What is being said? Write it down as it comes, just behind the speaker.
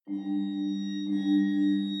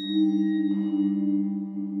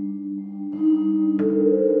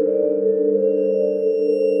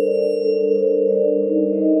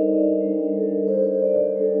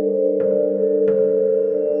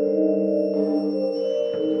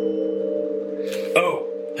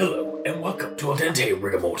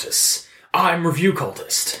Rigor Mortis. I'm Review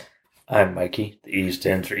Cultist. I'm Mikey. The E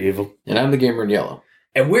stands for evil. And I'm the gamer in yellow.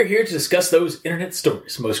 And we're here to discuss those internet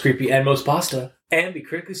stories, most creepy and most pasta, and be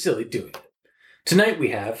critically silly doing it. Tonight we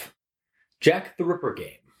have Jack the Ripper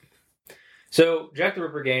Game. So, Jack the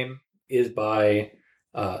Ripper Game is by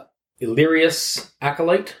Illyrius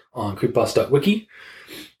Acolyte on creepypasta.wiki,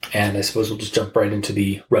 and I suppose we'll just jump right into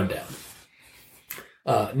the rundown.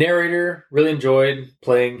 Narrator really enjoyed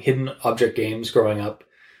playing hidden object games growing up,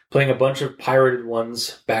 playing a bunch of pirated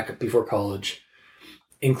ones back before college,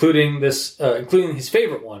 including his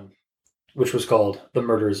favorite one, which was called The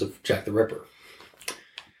Murders of Jack the Ripper.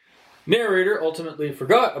 Narrator ultimately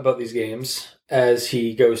forgot about these games as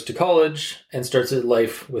he goes to college and starts his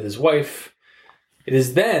life with his wife. It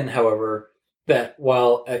is then, however, that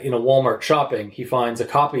while in a Walmart shopping, he finds a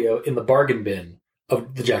copy in the bargain bin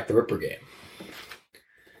of the Jack the Ripper game.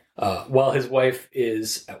 While his wife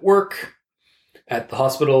is at work, at the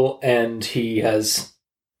hospital, and he has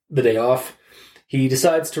the day off, he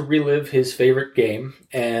decides to relive his favorite game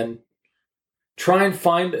and try and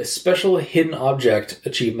find a special hidden object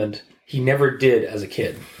achievement he never did as a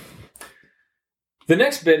kid. The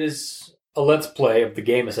next bit is a let's play of the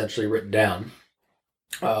game essentially written down.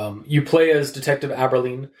 You play as Detective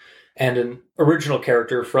Aberline and an original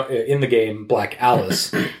character in the game, Black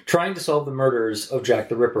Alice, trying to solve the murders of Jack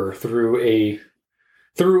the Ripper through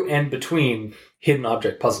and between hidden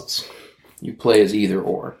object puzzles. You play as either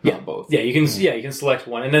or, not both. Yeah, you can select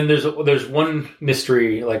one, and then there's one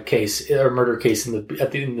mystery case or murder case in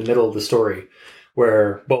the middle of the story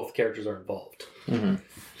where both characters are involved. Mm-hmm.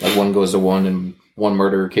 Like one goes to one and one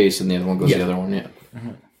murder case, and the other one goes to the other one. Yeah.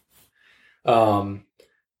 Mm-hmm.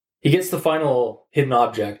 He gets the final hidden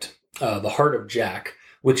object, the Heart of Jack,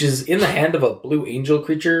 which is in the hand of a blue angel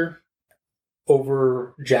creature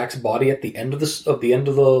over Jack's body at the end of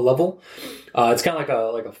the level. It's kind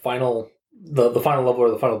of like a final the final level or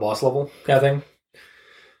the final boss level kind of thing.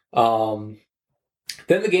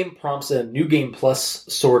 Then the game prompts a new game plus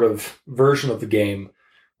sort of version of the game,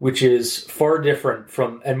 which is far different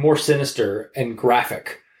from and more sinister and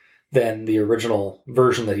graphic than the original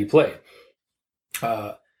version that he played.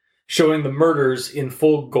 Showing the murders in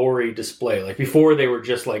full gory display. Like before, they were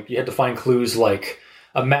just like you had to find clues like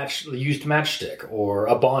a used matchstick or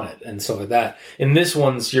a bonnet and stuff like that. In this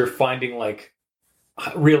one's, you're finding like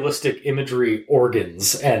realistic imagery,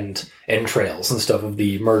 organs and entrails and stuff of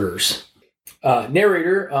the murders.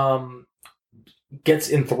 Narrator gets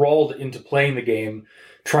enthralled into playing the game,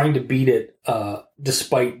 trying to beat it,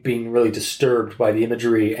 despite being really disturbed by the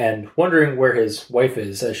imagery and wondering where his wife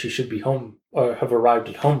is, as she should be home or have arrived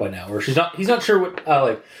at home by now, or he's not sure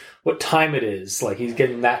what time it is. Like he's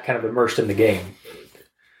getting that kind of immersed in the game.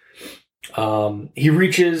 He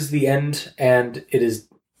reaches the end, and it is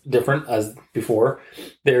different as before.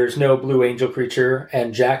 There's no blue angel creature,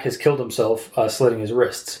 and Jack has killed himself, slitting his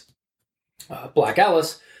wrists. Black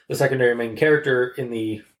Alice, the secondary main character in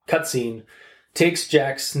the cutscene, takes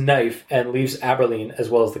Jack's knife and leaves Aberline, as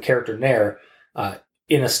well as the character Nair,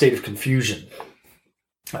 in a state of confusion.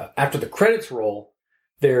 After the credits roll,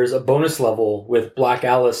 there's a bonus level with Black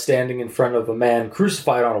Alice standing in front of a man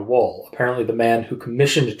crucified on a wall, apparently the man who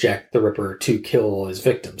commissioned Jack the Ripper to kill all his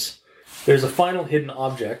victims. There's a final hidden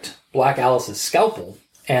object, Black Alice's scalpel,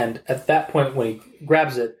 and at that point when he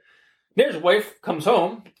grabs it, Nair's wife comes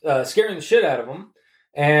home, scaring the shit out of him,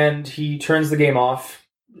 and he turns the game off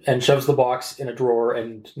and shoves the box in a drawer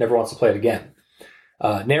and never wants to play it again.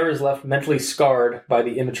 Nair is left mentally scarred by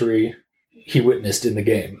the imagery he witnessed in the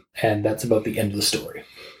game, and that's about the end of the story.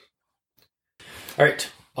 All right,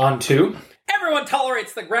 on to Everyone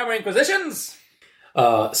Tolerates the Grammar Inquisitions!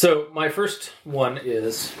 So my first one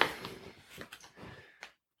is,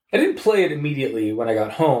 I didn't play it immediately when I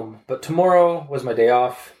got home, but tomorrow was my day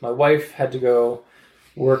off. My wife had to go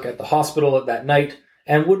work at the hospital at that night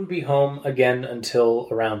and wouldn't be home again until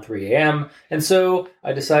around 3 a.m., and so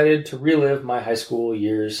I decided to relive my high school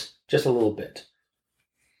years just a little bit.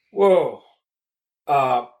 Whoa.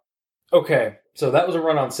 Okay, so that was a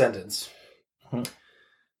run-on sentence.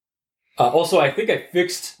 Also, I think I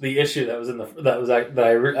fixed the issue that was that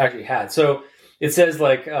I actually had. So it says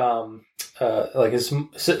like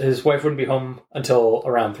his wife wouldn't be home until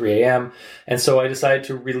around 3 a.m., and so I decided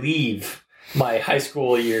to relieve my high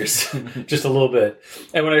school years just a little bit.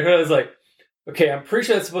 And when I heard it, I was like, okay, I'm pretty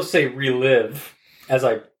sure that's supposed to say relive, as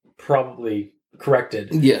I probably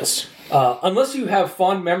corrected. Yes. Unless you have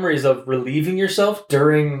fond memories of relieving yourself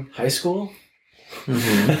during high school.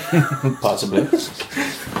 Mm-hmm. Possibly.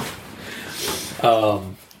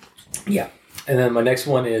 Yeah. And then my next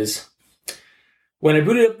one is, when I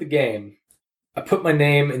booted up the game, I put my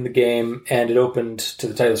name in the game and it opened to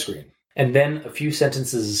the title screen. And then a few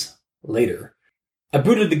sentences later, I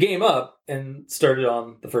booted the game up and started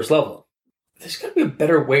on the first level. There's got to be a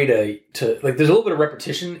better way to like, there's a little bit of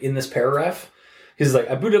repetition in this paragraph. Because like,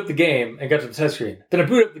 I booted up the game and got to the title screen. Then I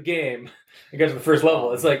booted up the game and got to the first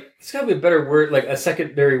level. It's like, there's got to be a better word, like a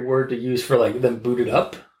secondary word to use for like, them booted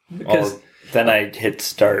up. Because then I hit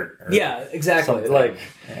start. Yeah, exactly. Something. Like,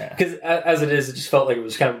 because as it is, it just felt like it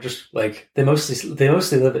was kind of just like they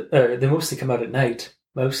mostly come out at night.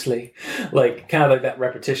 Mostly, like kind of like that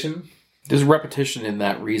repetition. There's repetition in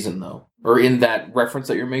that reason, though, or in that reference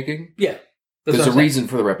that you're making. Yeah, there's a reason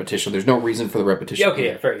for the repetition. There's no reason for the repetition. Yeah, okay,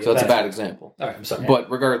 yeah, fair. So that's a bad example. All right, I'm sorry.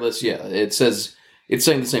 But regardless, yeah, it says it's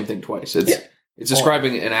saying the same thing twice. It's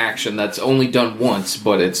describing an action that's only done once,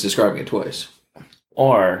 but it's describing it twice.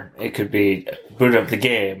 Or it could be boot up the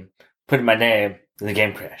game, put in my name, and the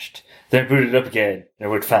game crashed. Then I booted it up again, and it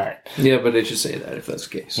worked fine. Yeah, but it should say that if that's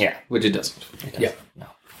the case. Yeah. Which it doesn't. Yeah. No.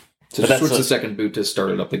 So just switch the second boot to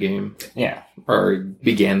started up the game. Yeah. Or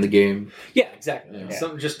began the game. Yeah, exactly. Yeah.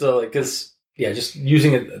 Something just like, because, just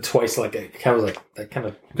using it twice, like, it kind of like, that kind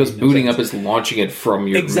of... Because booting up is launching it from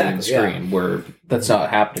your main screen, where that's not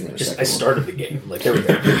happening in the second I started the game. Like, there we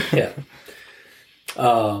go.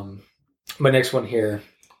 Yeah. My next one here.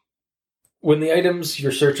 When the items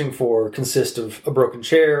you're searching for consist of a broken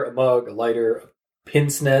chair, a mug, a lighter, a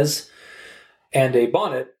pince nez, and a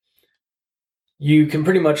bonnet, you can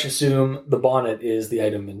pretty much assume the bonnet is the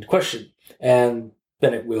item in question, and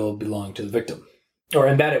then it will belong to the victim.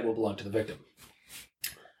 And that it will belong to the victim.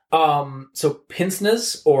 So pince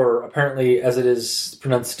nez, or apparently as it is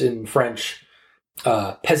pronounced in French,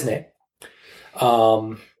 pince-nez,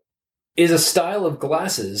 is a style of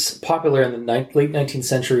glasses popular in the late 19th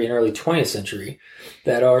century and early 20th century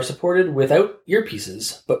that are supported without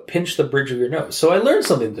earpieces, but pinch the bridge of your nose. So I learned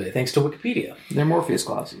something today, thanks to Wikipedia. They're Morpheus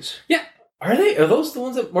glasses. Yeah. Are they? Are those the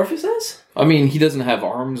ones that Morpheus has? I mean, he doesn't have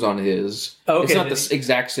arms on his. Oh, okay. It's not the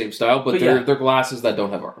exact same style, but they're glasses that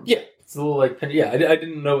don't have arms. Yeah. It's a little like, I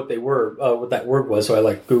didn't know what they were, what that word was, so I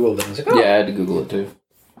like Googled it. I was like, oh. Yeah, I had to Google it too.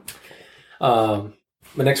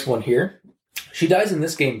 The next one here. She dies in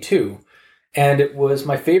this game too, and it was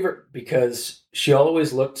my favorite because she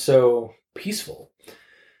always looked so peaceful.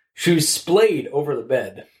 She was splayed over the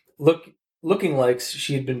bed, looking like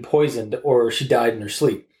she had been poisoned or she died in her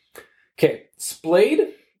sleep. Okay,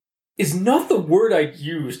 splayed is not the word I'd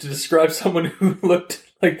use to describe someone who looked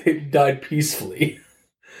like they died peacefully.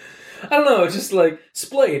 I don't know, it's just like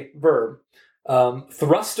splayed, verb,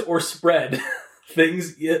 thrust or spread.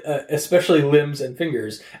 Things, especially limbs and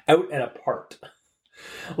fingers, out and apart.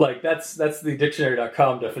 Like that's the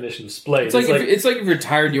dictionary.com definition of splayed. It's like if you're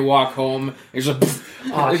tired, you walk home, and you're just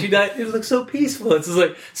like, oh, she died. It looks so peaceful. It's just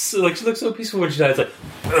like she looks so peaceful when she died. It's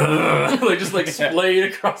like, like just like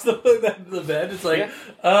splayed across the bed. It's like,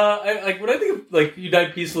 when I think of like you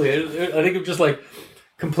died peacefully, I think of just like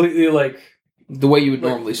completely like the way you would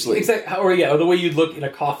normally sleep. Exactly, or the way you'd look in a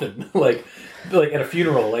coffin, like at a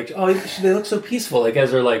funeral. Like, oh, they look so peaceful. Like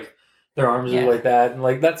as they're like. Their arms are like that, and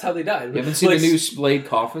like that's how they died. You haven't seen the new splayed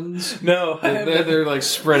coffins? No, they're like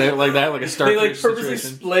spread out like that, like a Star Trek situation. They like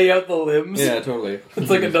purposely splay out the limbs. Yeah, totally. It's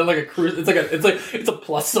like done like a cruise. It's a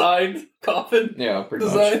plus sign coffin. Yeah, pretty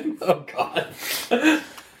design. much. Oh god.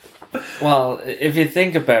 Well, if you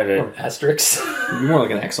think about it, or an asterisk. More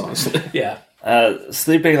like an X, honestly. Yeah.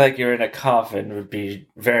 Sleeping like you're in a coffin would be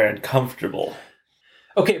very uncomfortable.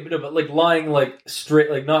 Okay, but like lying like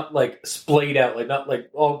straight, like not like splayed out, like not like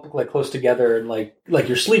all like close together and like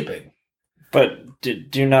you're sleeping. But do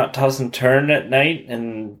you not toss and turn at night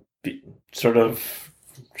and sort of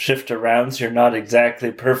shift around so you're not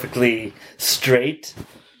exactly perfectly straight?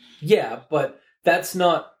 Yeah, but that's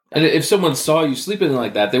not... And if someone saw you sleeping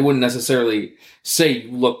like that, they wouldn't necessarily say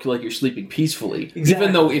you look like you're sleeping peacefully. Exactly,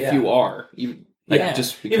 even though if you are...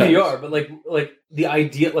 just because. If you are, but like the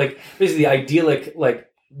idea, like basically the idyllic like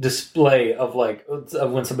display of like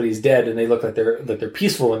of when somebody's dead and they look like they're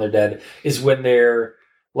peaceful when they're dead is when they're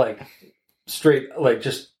like straight, like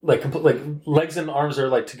just like like legs and arms are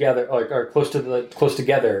like together, like are close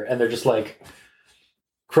together, and they're just like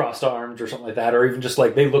crossed arms or something like that, or even just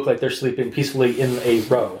like they look like they're sleeping peacefully in a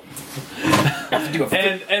row.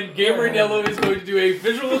 and Gamer in Yellow is going to do a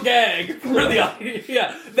visual gag for the audience.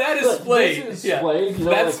 Yeah, that is Splayed. This is Splayed. You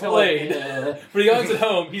know, that's Splayed. For the audience at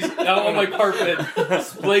home, he's out on my carpet,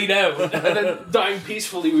 splayed out, and then dying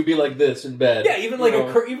peacefully would be like this in bed. Yeah, even like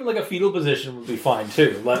a fetal position would be fine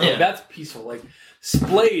too. Like, that's peaceful. Like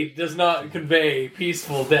Splayed does not convey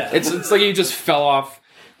peaceful death. It's like you just fell off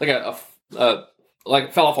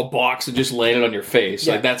fell off a box and just landed on your face.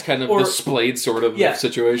 Yeah. Like that's kind of the Splayed sort of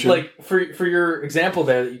situation. Like for your example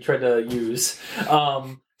there that you tried to use,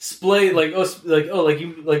 splay like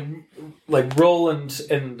roll and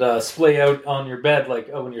splay out on your bed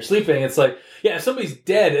when you're sleeping. It's like if somebody's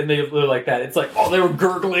dead and they're like that, it's like they were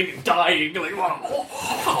gurgling and dying like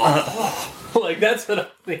like that's what I'm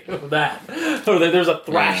thinking of that. Or there's a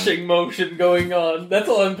thrashing motion going on. That's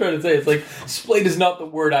all I'm trying to say. It's like splayed is not the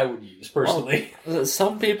word I would use personally. Well,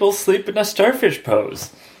 some people sleep in a starfish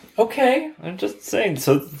pose. Okay, I'm just saying.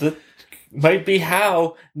 So that might be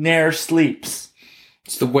how Nair sleeps.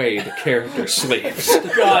 It's the way the character sleeps.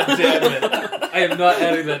 God damn it! I am not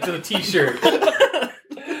adding that to the T-shirt.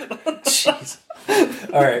 Jeez.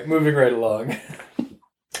 All right, moving right along.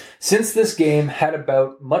 Since this game had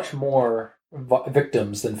about much more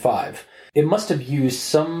victims than 5, it must have used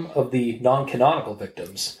some of the non-canonical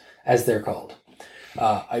victims, as they're called.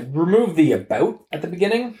 I removed the about at the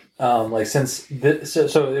beginning, so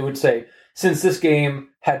it would say, since this game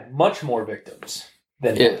had much more victims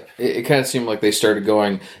than 5. It kind of seemed like they started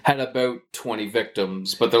going, had about 20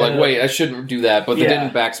 victims, but they're like, wait, I shouldn't do that, but they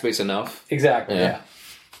didn't backspace enough. Exactly, yeah.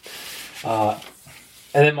 And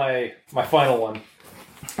then my final one,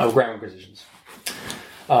 Grammar Inquisitions.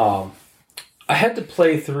 I had to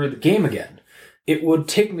play through the game again. It would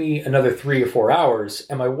take me another 3 or 4 hours,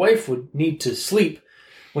 and my wife would need to sleep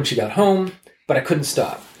when she got home, but I couldn't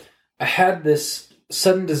stop. I had this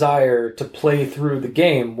sudden desire to play through the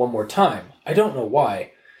game one more time. I don't know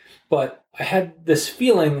why, but I had this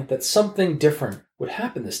feeling that something different would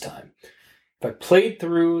happen this time. If I played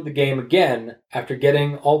through the game again after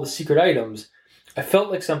getting all the secret items, I felt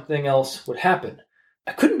like something else would happen.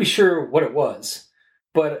 I couldn't be sure what it was,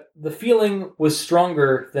 but the feeling was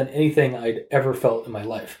stronger than anything I'd ever felt in my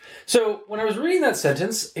life. So when I was reading that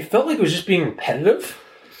sentence, it felt like it was just being repetitive.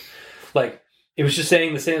 Like, it was just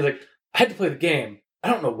saying the same, like, I had to play the game. I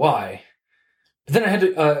don't know why. But then I had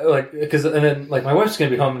to, my wife's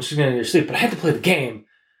going to be home and she's going to need to sleep, but I had to play the game.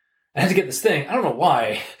 I had to get this thing. I don't know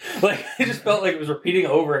why. Like, it just felt like it was repeating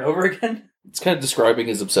over and over again. It's kind of describing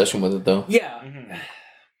his obsession with it, though. Yeah. Mm-hmm.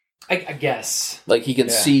 I guess. Like, he can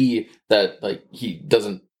see that, like, he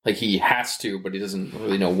doesn't, like, he has to, but he doesn't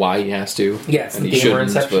really know why he has to. Yeah, it's the gamer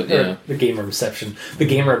inception. The gamer obsession. The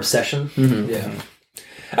gamer obsession. Mm-hmm. Yeah.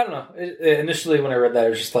 I don't know. Initially, when I read that,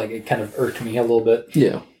 it was just like, it kind of irked me a little bit.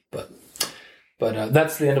 Yeah. But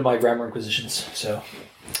that's the end of my Grammar Inquisitions. So,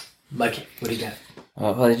 Mikey, what do you got?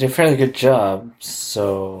 Well, you did a fairly good job,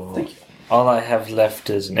 so thank you. All I have left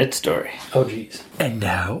is an it story. Oh, geez. And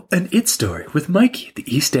now, an it story with Mikey. The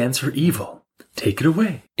E stands for evil. Take it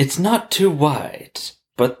away. It's not too wide,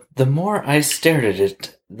 but the more I stared at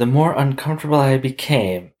it, the more uncomfortable I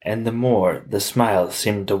became, and the more the smile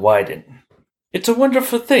seemed to widen. It's a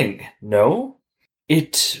wonderful thing, no?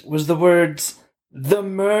 It was the words, "The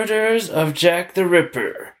Murders of Jack the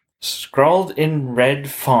Ripper," scrawled in red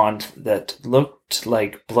font that looked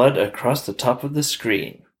like blood across the top of the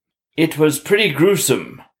screen. It was pretty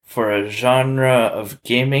gruesome for a genre of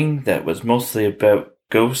gaming that was mostly about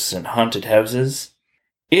ghosts and haunted houses.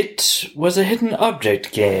 It was a hidden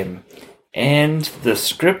object game, and the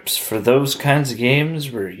scripts for those kinds of games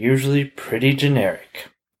were usually pretty generic.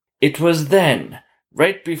 It was then,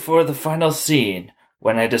 right before the final scene,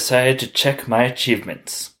 when I decided to check my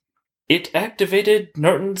achievements. It activated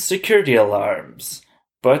Norton's security alarms,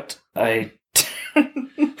 but I...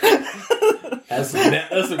 That's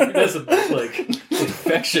like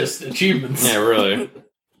infectious achievements. Yeah, really.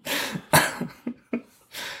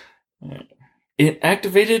 It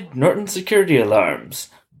activated Norton's security alarms,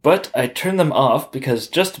 but I turned them off because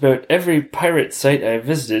just about every pirate site I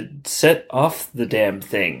visited set off the damn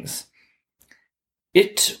things.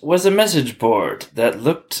 It was a message board that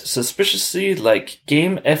looked suspiciously like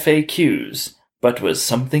game FAQs, but was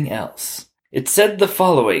something else. It said the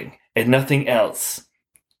following, and nothing else.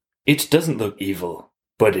 It doesn't look evil,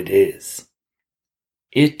 but it is.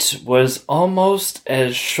 It was almost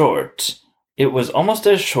as short,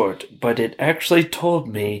 but it actually told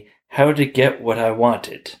me how to get what I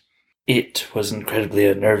wanted. It was incredibly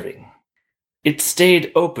unnerving. It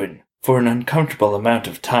stayed open for an uncomfortable amount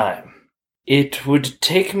of time. It would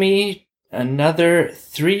take me Another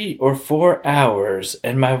 3 or 4 hours,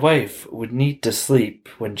 and my wife would need to sleep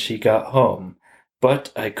when she got home,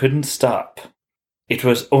 but I couldn't stop. It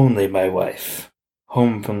was only my wife,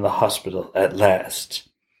 home from the hospital at last.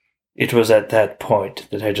 It was at that point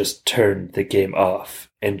that I just turned the game off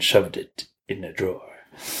and shoved it in a drawer.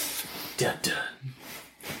 Dun, dun.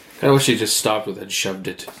 I wish he just stopped with it, shoved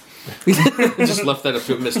it. Just left that up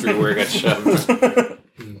to a mystery where it got shoved.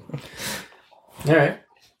 All right.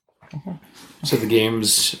 So the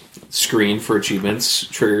game's screen for achievements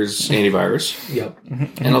triggers antivirus. Yep.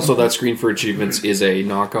 And also that screen for achievements is a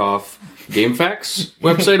knockoff GameFAQs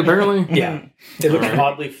website, apparently. Yeah. It looks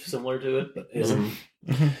oddly similar to it, but isn't.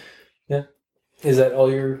 Yeah. Is that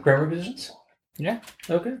all your grammar positions? Yeah.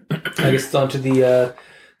 Okay. I guess it's on to the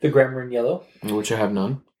grammar in yellow. Which I have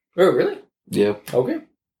none. Oh, really? Yeah. Okay.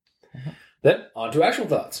 Then, on to actual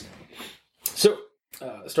thoughts. So,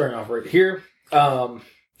 starting off right here. A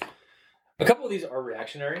couple of these are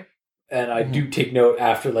reactionary, and I do take note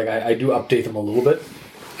after, like, I do update them a little bit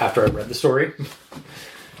after I read the story.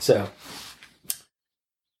 So,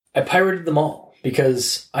 I pirated them all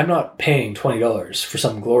because I'm not paying $20 for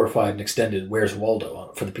some glorified and extended Where's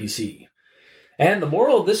Waldo for the PC. And the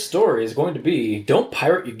moral of this story is going to be, don't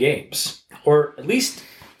pirate your games. Or at least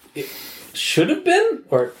it should have been,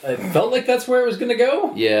 or I felt like that's where it was going to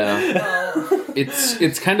go. Yeah.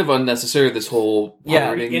 It's kind of unnecessary, this whole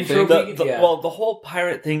pirating thing. Well, the whole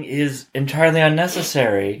pirate thing is entirely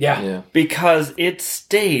unnecessary. Yeah. Because it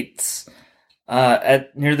states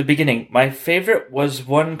near the beginning, my favorite was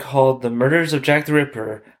one called The Murders of Jack the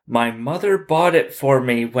Ripper. My mother bought it for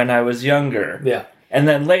me when I was younger. Yeah. And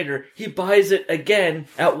then later, he buys it again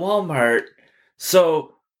at Walmart.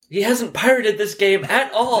 So he hasn't pirated this game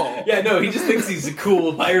at all. Yeah, no, he just thinks he's a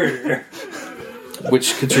cool pirater.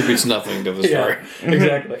 Which contributes nothing to the story. Yeah,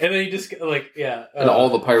 exactly. And then he just, like, and all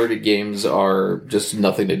the pirated games are just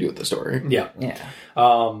nothing to do with the story. Yeah. Yeah.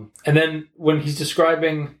 And then when he's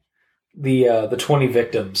describing the 20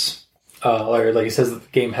 victims, like he says that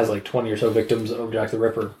the game has like 20 or so victims of Jack the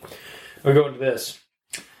Ripper. We go into this.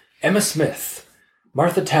 Emma Smith,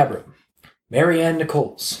 Martha Tabram, Mary Ann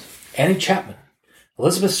Nichols, Annie Chapman,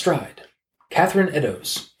 Elizabeth Stride, Catherine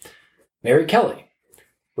Eddowes, Mary Kelly,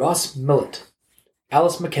 Ross Millett,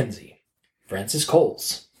 Alice Mackenzie, Francis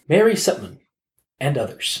Coles, Mary Sutman, and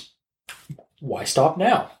others. Why stop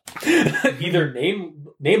now? Either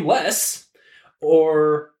name less,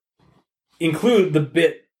 or include the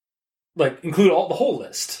bit, like include the whole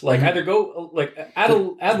list. Like either go like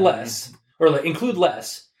add less, or like include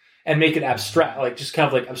less and make it abstract. Like just kind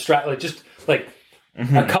of like abstract, like just like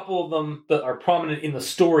a couple of them that are prominent in the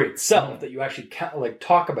story itself that you actually like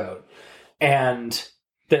talk about, and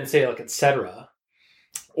then say like etc.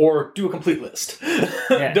 Or do a complete list.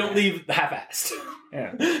 Yeah. Don't leave half-assed.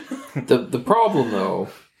 Yeah. The problem, though,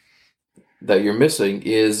 that you're missing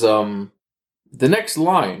is the next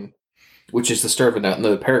line, which is the start of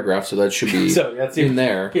another paragraph, so that should be in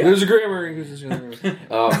there. Yeah. There's a grammar inconsistency.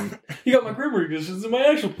 You got my grammar inconsistencies in my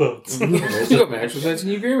actual thoughts. You got my actual sense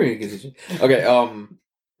in your grammar inconsistency. Okay,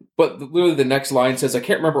 but literally the next line says, I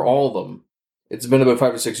can't remember all of them. It's been about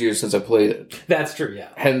 5 or 6 years since I played it. That's true, yeah.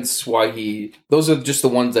 Hence why those are just the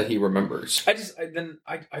ones that he remembers. I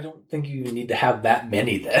don't think you need to have that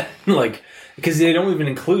many then. Like, because they don't even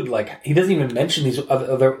include, like, he doesn't even mention these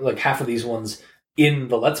other, like, half of these ones in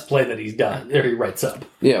the Let's Play that he's done, or he writes up.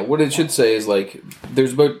 Yeah, what it should say is, like,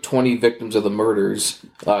 there's about 20 victims of the murders.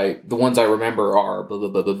 The ones I remember are blah, blah,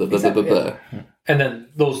 blah, blah, blah, Exactly. blah, blah. And then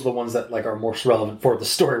those are the ones that, like, are most relevant for the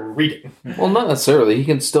story we're reading. Well, not necessarily. He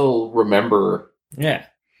can still remember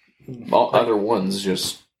all other ones,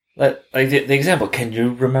 just... Like the example, can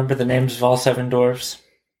you remember the names of all 7 dwarves?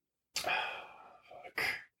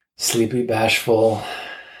 Sleepy, Bashful,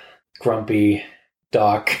 Grumpy,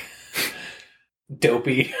 Doc,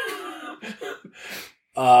 Dopey,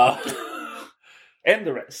 And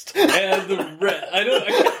the rest. and the rest.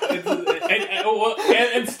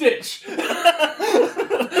 And Stitch.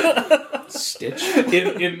 Stitch?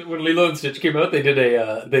 In when Lilo and Stitch came out, they did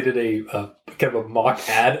a kind of a mock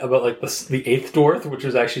ad about like the eighth dwarf, which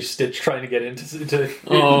was actually Stitch trying to get into into Disney.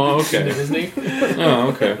 Oh,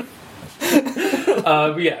 okay.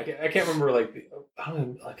 But yeah, I can't remember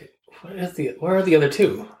where are the other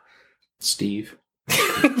two? Steve.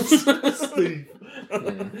 Steve.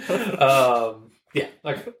 Yeah.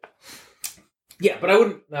 Okay. Yeah, but I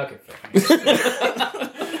wouldn't. Okay.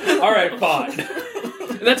 All right, fine.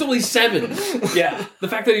 And that's only 7. Yeah. The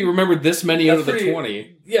fact that he remembered this many out of the pretty-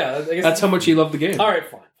 20. Yeah, I guess That's how much he loved the game. All right,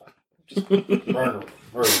 fine. Just,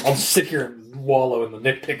 I'll sit here and wallow in the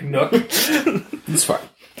nitpick nook. It's fine.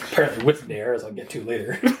 apparently with an ADR, as I'll get to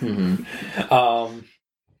later. Mm-hmm.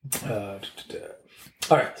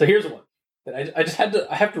 All right, so here's one that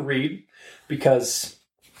I have to read because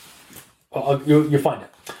you'll find it.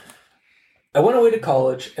 I went away to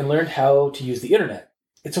college and learned how to use the internet.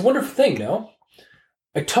 It's a wonderful thing, no?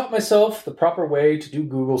 I taught myself the proper way to do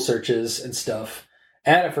Google searches and stuff,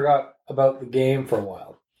 and I forgot about the game for a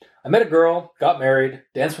while. I met a girl, got married,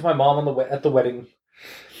 danced with my mom at the wedding,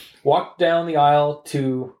 walked down the aisle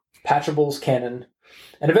to Patchable's Canon,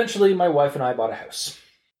 and eventually my wife and I bought a house.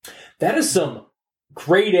 That is some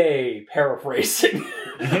grade A paraphrasing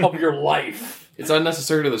of your life. It's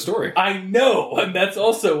unnecessary to the story. I know, and that's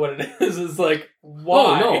also what it is. It's like,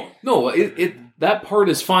 why? Oh, no. It that part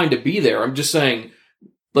is fine to be there. I'm just saying,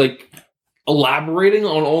 like, elaborating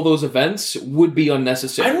on all those events would be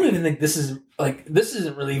unnecessary. I don't even think this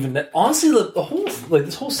isn't really even honestly the whole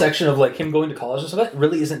this whole section of like him going to college and stuff that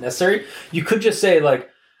really isn't necessary. You could just say like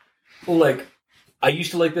I used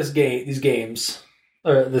to like these games,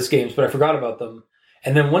 but I forgot about them.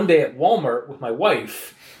 And then one day at Walmart with my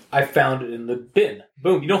wife, I found it in the bin.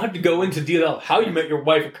 Boom. You don't have to go into detail how you met your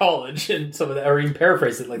wife at college and some of that, or even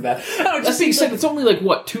paraphrase it like that. That being said, it's only like,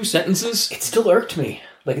 what, 2 sentences? It still irked me.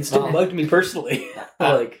 Like, it still bugged me personally.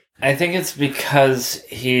 I think it's because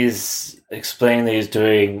he's explaining that he's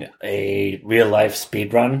doing a real-life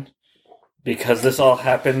speed run. Because this all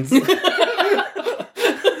happens...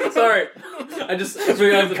 Sorry. I just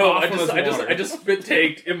spit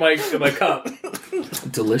taked in my cup.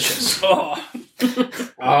 Delicious. Oh.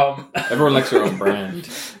 Everyone likes their own brand.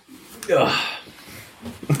 Thank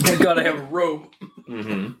God I have a rope.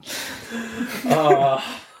 Mm-hmm.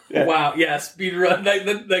 Yeah. Wow, yeah, speed run.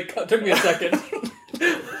 That took me a second.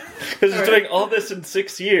 Because he's doing all this in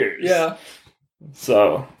 6 years. Yeah.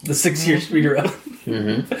 So. The 6-year speed run.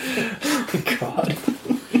 Mm-hmm. God.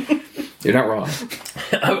 You're not wrong.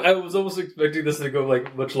 I was almost expecting this to go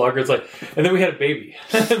like much longer. It's like, and then we had a baby.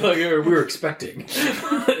 Like we were expecting.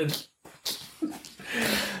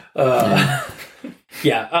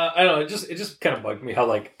 Yeah, I don't know. It just kind of bugged me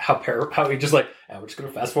how he just like, we're just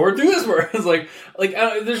gonna fast forward through this. Where it's like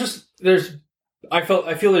I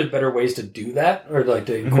feel there's better ways to do that, or like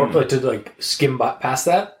to incorporate to like skim past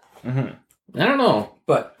that. Mm-hmm. I don't know,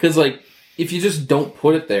 but because like if you just don't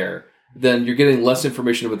put it there, then you're getting less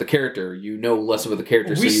information about the character. You know less about the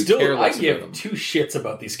character, so you care less about them. I give 2 shits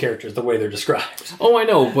about these characters the way they're described. Oh, I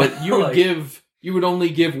know, but you would you would only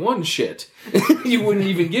give 1 shit. You wouldn't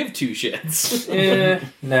even give 2 shits.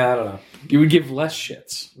 No, I don't know. You would give less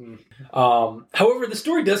shits. However, the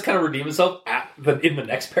story does kind of redeem itself in the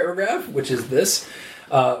next paragraph, which is this,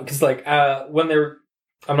 because when they're,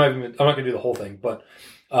 I'm not going to do the whole thing, but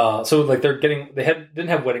so like didn't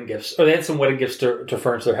have wedding gifts, or they had some wedding gifts to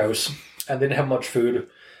furnish their house, and they didn't have much food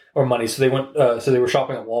or money, so they went, so they were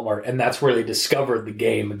shopping at Walmart, and that's where they discovered the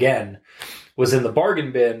game again, was in the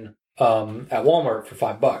bargain bin at Walmart for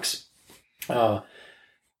 $5.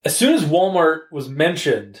 As soon as Walmart was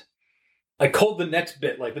mentioned, I called the next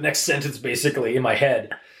bit, like the next sentence, basically in my head,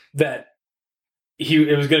 that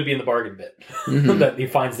it was going to be in the bargain bit, that he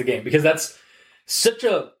finds the game, because that's such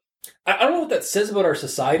a. I don't know what that says about our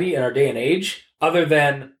society and our day and age, other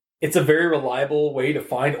than it's a very reliable way to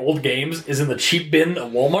find old games is in the cheap bin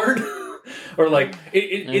at Walmart. Or like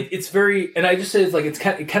it's very, and I just say it's like it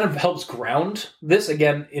kind of helps ground this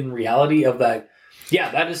again in reality of that.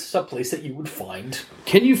 Yeah, that is a place that you would find.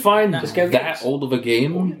 Can you find that old of a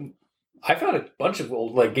game? I found a bunch of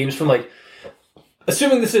old like games from like,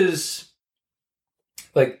 assuming this is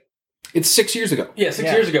like. It's 6 years ago. Yeah,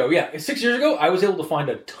 6 years ago. Yeah, 6 years ago, I was able to find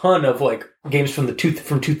a ton of like games from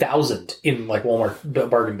 2000 in like Walmart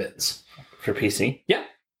bargain bins for PC. Yeah,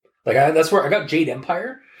 like that's where I got Jade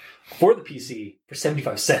Empire for the PC for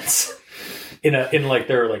 75 cents in like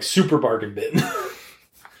their like super bargain bin.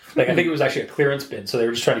 Like I think it was actually a clearance bin, so they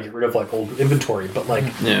were just trying to get rid of like old inventory. But like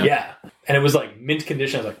yeah. And it was like mint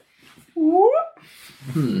condition. I was like,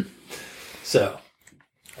 whoop. So,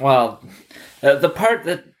 well, the part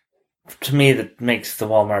that. To me, that makes the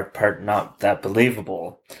Walmart part not that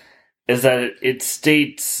believable is that it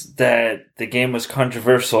states that the game was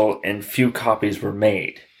controversial and few copies were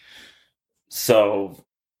made. So,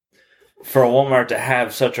 for Walmart to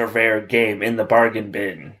have such a rare game in the bargain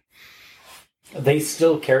bin, they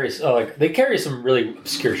still carry they carry some really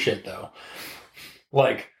obscure shit though.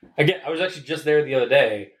 Like again, I was actually just there the other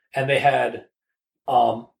day, and they had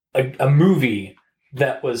a movie.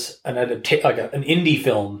 That was an an indie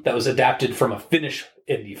film that was adapted from a Finnish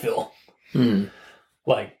indie film.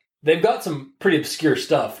 Like they've got some pretty obscure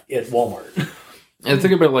stuff at Walmart. And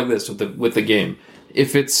think about it like this with the game: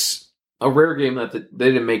 if it's a rare game that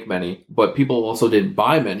they didn't make many, but people also didn't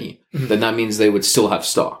buy many, then that means they would still have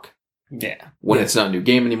stock. Yeah. When it's not a new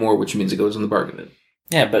game anymore, which means it goes in the bargain bin.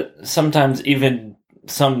 Yeah, but sometimes even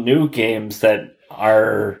some new games that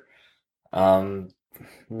are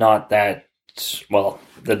not that,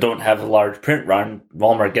 that don't have a large print run,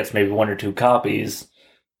 Walmart gets maybe 1 or 2 copies,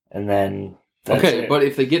 and then that's it. But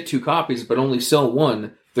if they get 2 copies but only sell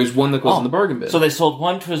 1, there's 1 that goes in the bargain bin. So they sold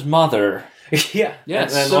 1 to his mother. Yeah.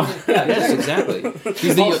 Yes. Yes, exactly.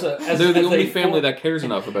 They're the only family that cares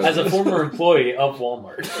enough about it. As a former employee of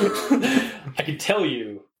Walmart, I can tell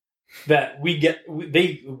you that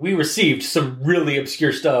we received some really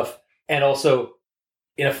obscure stuff, and also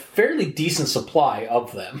in a fairly decent supply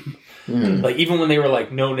of them. Mm. Like even when they were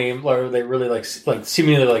like no name, or they really like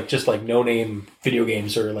seemingly like just like no name video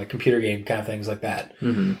games or like computer game kind of things like that.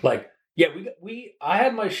 Mm-hmm. Like I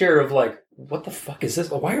had my share of like, what the fuck is this?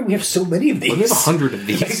 Why do we have so many of these? We have 100 of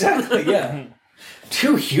these. Exactly. Yeah.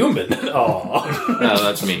 Too human. Oh, no,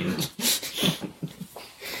 that's mean.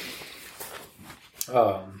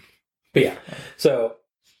 But yeah, so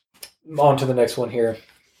on to the next one here.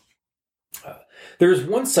 There's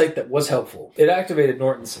one site that was helpful. It activated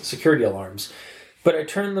Norton's security alarms, but I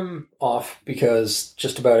turned them off because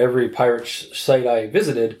just about every pirate site I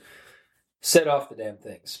visited set off the damn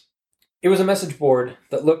things. It was a message board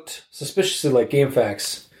that looked suspiciously like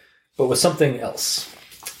GameFAQs, but was something else.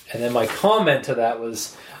 And then my comment to that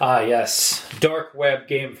was, yes, dark web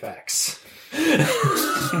GameFAQs.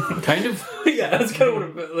 Kind of? Yeah, that's kind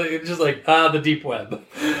of what it's just like, the deep web.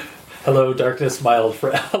 Hello, darkness, my old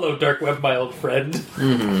friend. Hello, dark web, my old friend.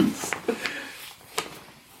 Mm-hmm.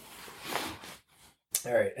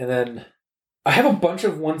 All right, and then I have a bunch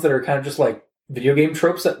of ones that are kind of just like video game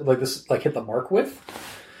tropes that like this like hit the mark with.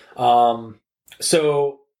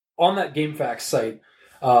 So on that GameFAQs site,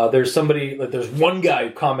 there's somebody like there's one guy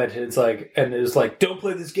who commented, it's like, and it was like, don't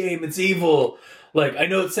play this game, it's evil. Like, I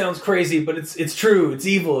know it sounds crazy, but it's true, it's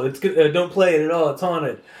evil. It's good, don't play it at all. It's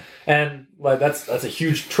haunted. And like that's a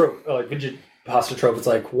huge trope, like vintage pasta trope. It's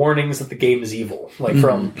like warnings that the game is evil, like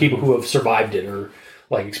from people who have survived it or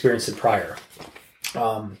like experienced it prior.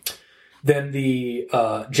 Then the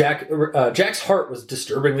Jack's heart was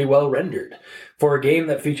disturbingly well rendered for a game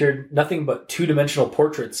that featured nothing but 2-dimensional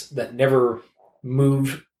portraits that never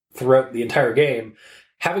moved throughout the entire game.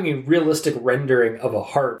 Having a realistic rendering of a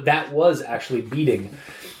heart that was actually beating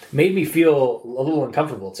made me feel a little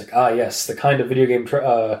uncomfortable. It's like, yes, the kind of video game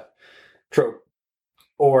trope,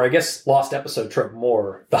 or I guess Lost Episode trope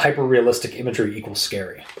more, the hyper-realistic imagery equals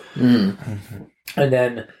scary. Mm-hmm. And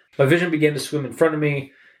then my vision began to swim in front of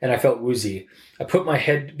me, and I felt woozy. I put my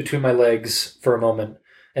head between my legs for a moment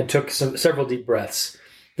and took several deep breaths.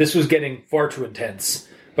 This was getting far too intense,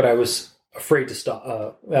 but I was afraid to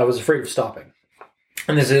stop. I was afraid of stopping.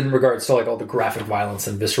 And this is in regards to like all the graphic violence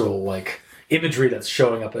and visceral like imagery that's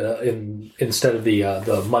showing up instead of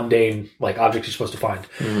the mundane like objects you're supposed to find.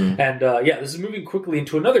 Mm-hmm. And this is moving quickly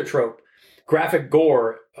into another trope: graphic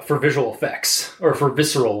gore for visual effects or for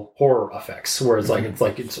visceral horror effects, where it's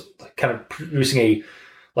like it's kind of producing a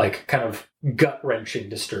like kind of gut-wrenching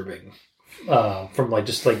disturbing from like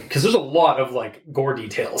just like because there's a lot of like gore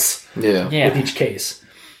details with each case.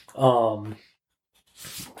 And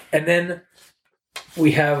then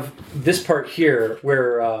we have this part here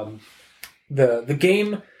where the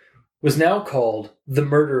game was now called The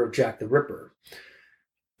Murder of Jack the Ripper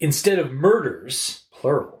instead of murders,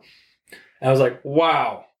 plural. And I was like,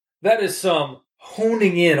 wow, that is some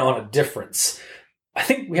honing in on a difference. I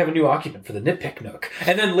think we have a new occupant for the nitpick nook.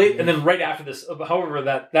 And then right after this, however,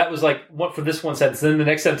 that was like what for this one sentence. And then the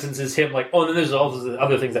next sentence is him like, oh, and then there's all those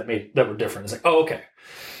other things that were different. It's like, oh, okay.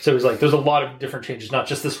 So it was like there's a lot of different changes, not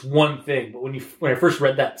just this one thing. But when I first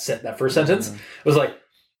read that first sentence, it was like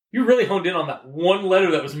you really honed in on that one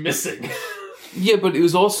letter that was missing. Yeah, but it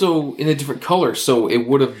was also in a different color, so it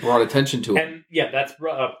would have brought attention to it. And yeah, that's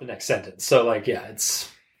brought up the next sentence. So like, yeah, it's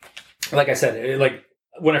like I said, like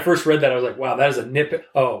when I first read that, I was like, wow, that is a nitpick.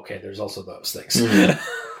 Oh, okay. There's also those things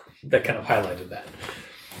that kind of highlighted that.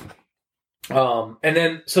 And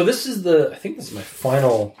then so this is I think this is my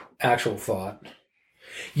final actual thought.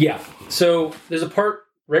 Yeah. So there's a part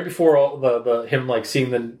right before all the him like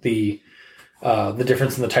seeing the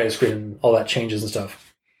difference in the title screen and all that changes and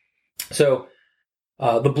stuff. So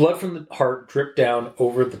the blood from the heart dripped down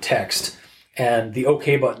over the text and the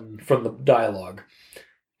OK button from the dialogue.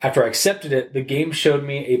 After I accepted it, the game showed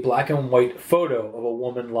me a black and white photo of a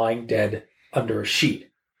woman lying dead under a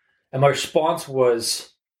sheet. And my response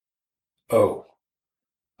was, oh,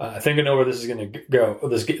 I think I know where this is going to go.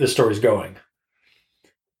 This story's going.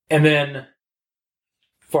 And then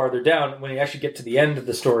farther down, when you actually get to the end of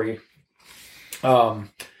the story,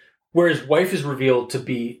 where his wife is revealed to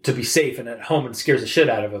be safe and at home and scares the shit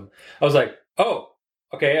out of him. I was like, oh,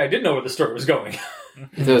 okay, I didn't know where the story was going. I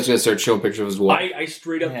thought I was going to start showing pictures of his wife. I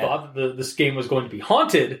straight up thought that this game was going to be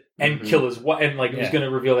haunted and kill his wife, and like it was going to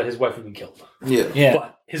reveal that his wife had been killed. Yeah.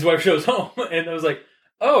 But his wife shows home, and I was like,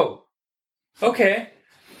 oh, okay.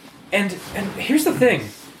 And here's the thing.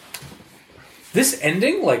 This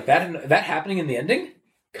ending, like that happening in the ending,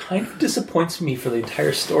 kind of disappoints me for the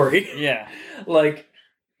entire story. Yeah. Like,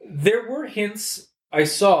 there were hints I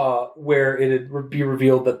saw where it would be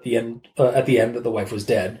revealed at the end that the wife was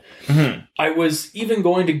dead. Mm-hmm. I was even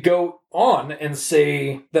going to go on and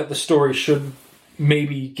say that the story should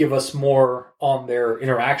maybe give us more on their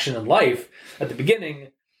interaction in life at the beginning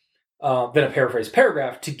than a paraphrased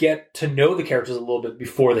paragraph to get to know the characters a little bit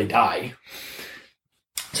before they die.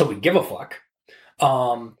 So we give a fuck.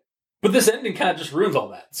 But this ending kind of just ruins all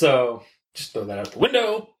that. So just throw that out the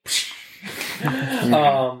window.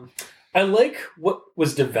 I like what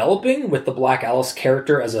was developing with the Black Alice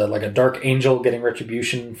character as a dark angel getting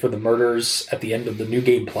retribution for the murders at the end of the New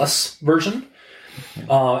Game Plus version.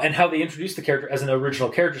 And how they introduced the character as an original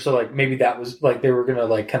character. So like maybe that was like they were gonna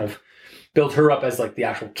like kind of build her up as like the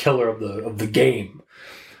actual killer of the game.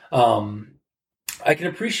 I can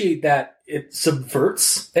appreciate that it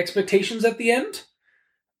subverts expectations at the end,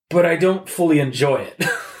 but I don't fully enjoy it.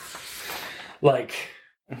 Like,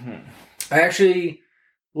 I actually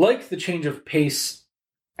like the change of pace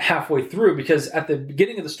halfway through, because at the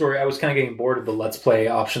beginning of the story, I was kind of getting bored of the Let's Play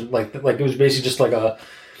option. Like it was basically just like a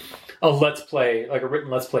Let's Play, like a written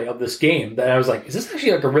Let's Play of this game. That I was like, is this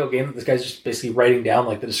actually like a real game that this guy's just basically writing down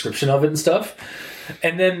like the description of it and stuff?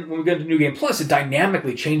 And then when we get into New Game Plus, it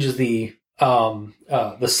dynamically changes the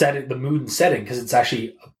setting, the mood and setting, because it's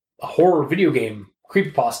actually a horror video game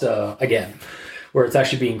creepypasta again, where it's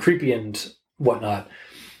actually being creepy and whatnot.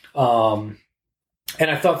 And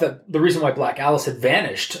I thought that the reason why Black Alice had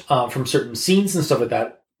vanished from certain scenes and stuff like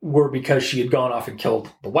that were because she had gone off and killed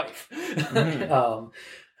the wife.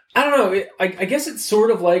 I don't know. I guess it's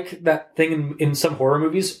sort of like that thing in some horror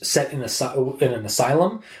movies set in an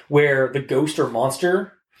asylum where the ghost or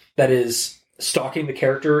monster that is stalking the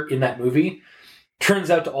character in that movie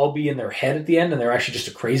turns out to all be in their head at the end, and they're actually just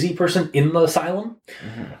a crazy person in the asylum.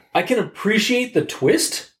 I can appreciate the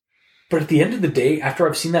twist, but at the end of the day, after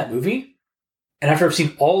I've seen that movie, and after I've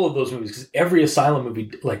seen all of those movies, because every asylum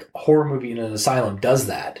movie, like horror movie in an asylum, does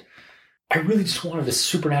that, I really just wanted a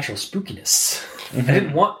supernatural spookiness. I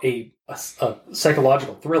didn't want a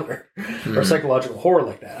psychological thriller or psychological horror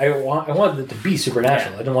like that. I wanted it to be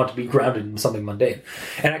supernatural. I didn't want it to be grounded in something mundane.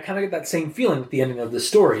 And I kind of get that same feeling with the ending of this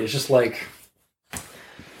story. It's just like,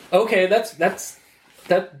 okay, that's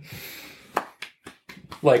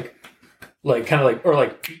like kind of like, or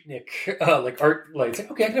like beatnik, like art, like it's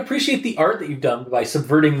like, okay, I can appreciate the art that you've done by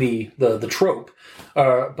subverting the trope,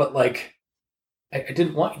 but like, I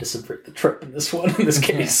didn't want you to subvert the trope in this one, in this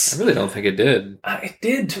case. I really don't think it did. It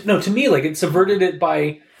did. No, to me, like, it subverted it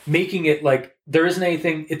by making it like there isn't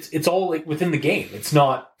anything. It's all like within the game. It's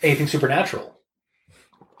not anything supernatural.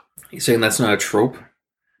 You saying that's not a trope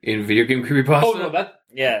in video game creepypasta? Oh no,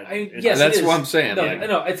 yes, that's what I'm saying. No, like,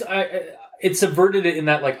 no, it subverted it in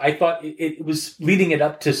that, like, I thought it was leading it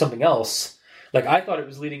up to something else. Like, I thought it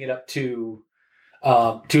was leading it up to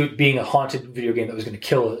it being a haunted video game that was going to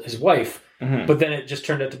kill his wife. But then it just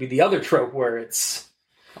turned out to be the other trope where it's...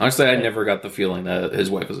 Honestly, I never got the feeling that his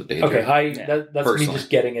wife was a danger. Okay, that's personally. Me just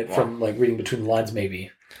getting it from like reading between the lines, maybe.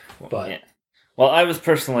 But well, I was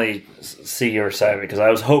personally see your side because I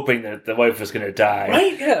was hoping that the wife was going to die,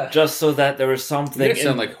 right? Yeah, just so that there was something. You guys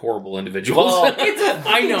sound like horrible individuals. Well, it's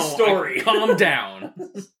I know. Story. Calm down.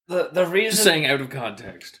 The reason just saying out of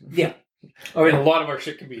context. Yeah. I mean, a lot of our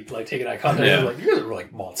shit can be like taken out of context. Yeah. Like, you guys are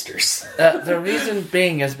like monsters. The reason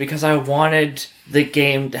being is because I wanted the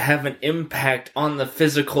game to have an impact on the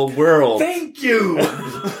physical world. Thank you.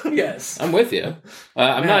 Yes, I'm with you.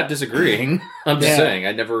 I'm not disagreeing. I'm just saying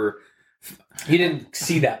I never. You didn't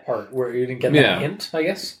see that part where you didn't get that hint, I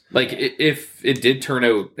guess. Like if it did turn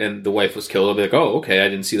out and the wife was killed, I'd be like, oh, okay, I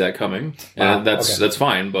didn't see that coming, and that's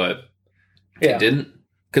fine. But it didn't,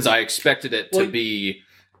 because I expected it to be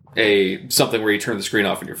something where you turn the screen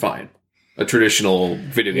off and you're fine. A traditional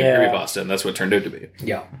video game creepypasta, and that's what it turned out to be.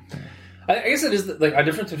 Yeah. I guess it is like a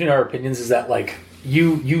difference between our opinions is that like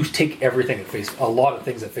you take everything at a lot of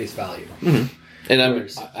things at face value. Mm-hmm.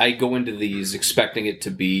 And I go into these expecting it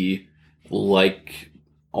to be like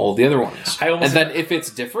all the other ones. And then if it's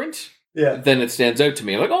different, then it stands out to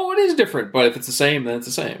me. Like, oh, it is different. But if it's the same, then it's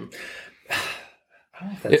the same.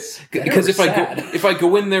 Because if I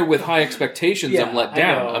go in there with high expectations, I'm let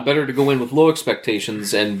down. I'm better to go in with low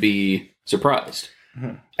expectations and be surprised.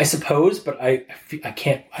 I suppose, but I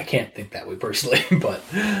can't think that way personally. But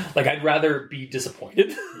like, I'd rather be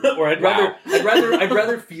disappointed, or I'd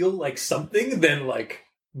rather feel like something than like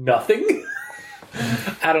nothing.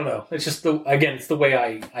 I don't know. It's just it's the way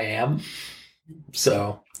I am.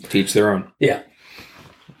 So teach their own. Yeah.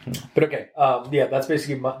 But okay, that's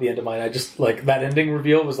basically the end of mine. I just like that ending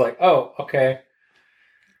reveal was like, oh, okay.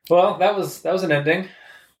 Well, that was an ending.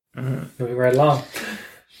 Mm-hmm. Moving right along.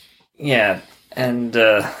 Yeah, and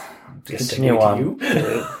to continue on.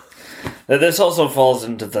 This also falls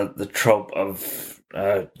into the trope of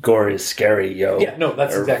gory is scary, yo. Yeah, no,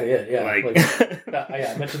 that's exactly it. Yeah,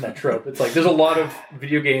 I mentioned that trope. It's like there's a lot of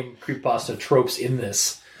video game creepypasta tropes in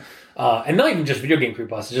this. And not even just video game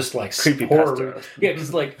creepypasta, just like horror. Yeah,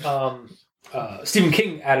 because like Stephen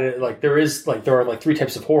King added it, like there are like three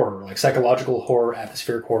types of horror, like psychological horror,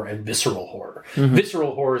 atmospheric horror, and visceral horror. Mm-hmm.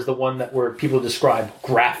 Visceral horror is the one where people describe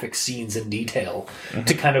graphic scenes in detail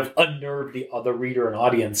to kind of unnerve the other reader and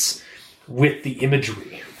audience with the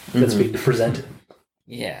imagery that's being presented.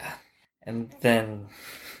 Yeah, and then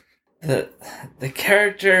the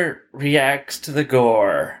character reacts to the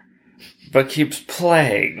gore. But keeps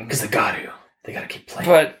playing. Because they gotta keep playing.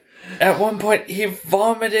 But at one point, he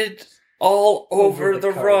vomited all over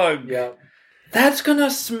the rug. Yeah. That's gonna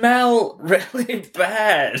smell really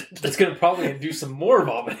bad. It's gonna probably induce some more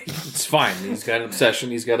vomiting. It's fine. He's got an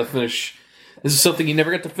obsession. He's got to finish. This is something he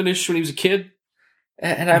never got to finish when he was a kid.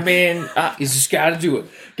 And I mean... he's just got to do it.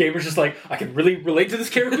 Gamer's just like, I can really relate to this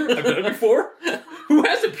character. I've done it before. Who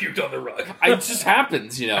hasn't puked on the rug? It just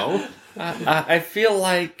happens, you know? I feel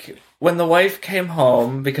like... When the wife came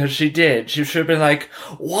home, because she should have been like,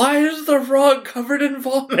 why is the rug covered in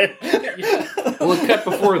vomit? Well, it cut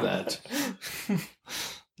before that.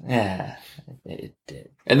 Yeah, it did.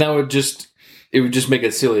 And that would just make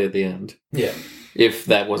it silly at the end. Yeah. If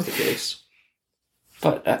that was the case.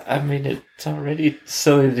 But, I mean, it's already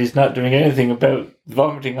silly that he's not doing anything about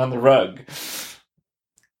vomiting on the rug.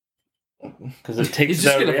 Because it takes he's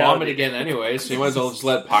just going to vomit again anyway, so you might as well just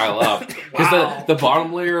let it pile up. Because the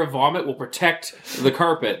bottom layer of vomit will protect the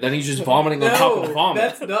carpet. Then he's just vomiting on top of vomit.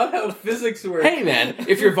 That's not how physics works. Hey man,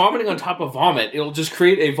 if you're vomiting on top of vomit, it'll just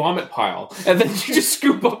create a vomit pile. And then you just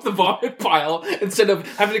scoop up the vomit pile instead of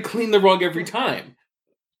having to clean the rug every time.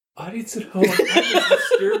 Audience at home, how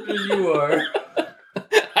disturbed you are.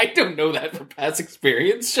 I don't know that from past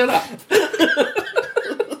experience. Shut up.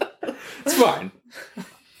 It's fine.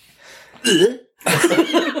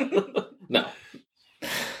 No.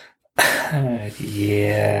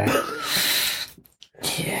 Yeah.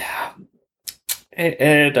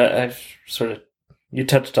 And I've sort of... You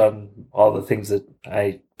touched on all the things that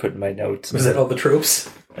I put in my notes. Was that all the tropes?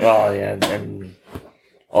 Well, yeah, and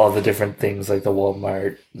all the different things like the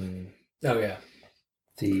Walmart. And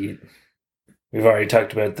we've already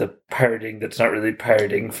talked about the pirating that's not really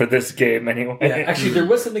pirating for this game anyway. Yeah, actually, there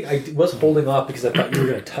was something I was holding off because I thought you were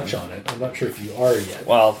going to touch on it. I'm not sure if you are yet.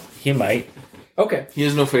 Well, he might. Okay. He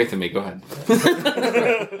has no faith in me. Go ahead.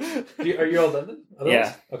 Are you all done then?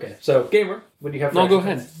 Yeah. Okay. So, Gamer, what do you have for No, go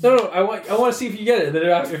ahead. No, I want to see if you get it. And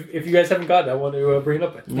then if you guys haven't gotten it, I want to bring it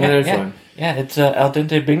up. Yeah, it's Al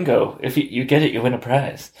Dente Bingo. If you get it, you win a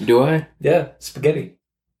prize. Do I? Yeah, spaghetti.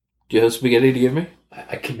 Do you have spaghetti to give me?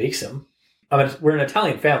 I can make some. We're an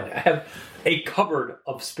Italian family. I have a cupboard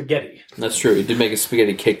of spaghetti. That's true. You did make a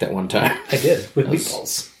spaghetti cake that one time. I did, with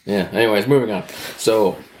meatballs. Yeah, anyways, moving on.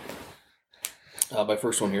 So, my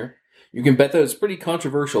first one here. You can bet that it's pretty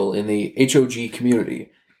controversial in the HOG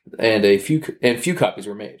community, and few copies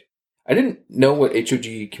were made. I didn't know what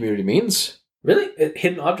HOG community means. Really? A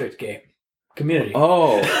hidden object game. Community.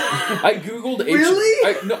 Oh, I googled. Really?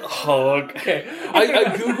 Okay. I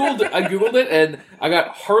googled it, and I got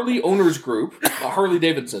Harley Owners Group, Harley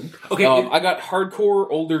Davidson. Okay. I got hardcore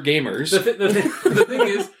older gamers. The thing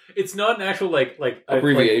is, it's not an actual like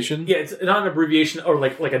abbreviation. It's not an abbreviation or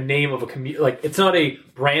like a name of a community. Like it's not a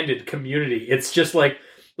branded community. It's just like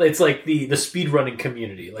it's like the speedrunning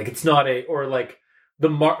community. Like it's not the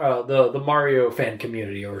Mario fan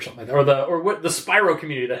community or something like that, or the Spyro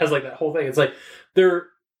community that has like that whole thing. It's like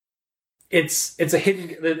it's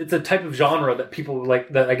a type of genre that people like,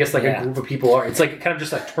 that I guess like a group of people are. It's like kind of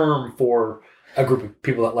just a term for a group of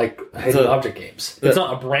people that like hidden object games. It's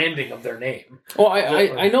not a branding of their name. Well,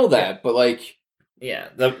 I know that, but like. Yeah,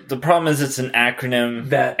 the problem is it's an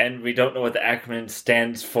acronym and we don't know what the acronym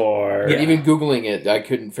stands for. Yeah. Even Googling it, I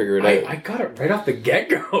couldn't figure it out. I got it right off the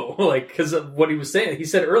get-go, like, because of what he was saying. He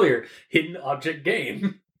said earlier, hidden object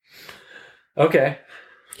game. Okay.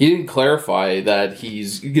 He didn't clarify that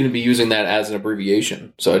he's going to be using that as an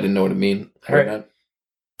abbreviation, so I didn't know what it meant. Right. And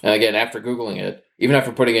again, after Googling it, even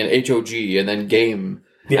after putting in HOG and then game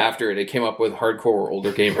after it came up with hardcore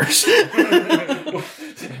older gamers.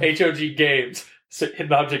 HOG games,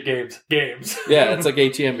 hidden object games. Yeah, it's like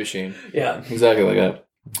ATM machine. Yeah, exactly like that.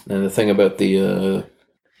 And the thing about the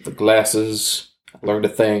glasses, I learned a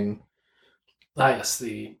thing. Yes,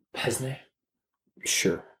 the Pesne.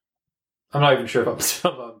 Sure. I'm not even sure if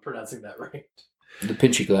I'm pronouncing that right. The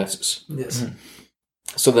pinchy glasses. Yes. Mm-hmm.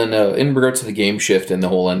 So then, in regards to the game shift and the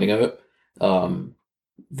whole ending of it,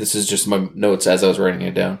 this is just my notes as I was writing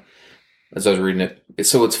it down, as I was reading it.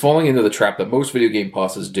 So it's falling into the trap that most video game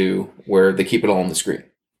bosses do, where they keep it all on the screen.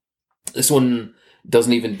 This one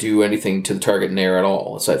doesn't even do anything to the target in air at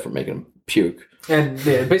all, aside from making them puke. And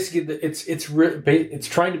basically, it's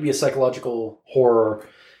trying to be a psychological horror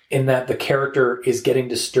in that the character is getting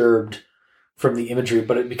disturbed from the imagery,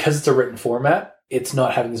 but because it's a written format, it's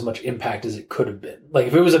not having as much impact as it could have been. Like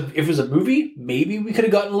if it was a movie, maybe we could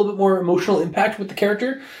have gotten a little bit more emotional impact with the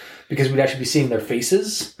character because we'd actually be seeing their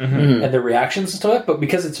faces and their reactions and stuff. But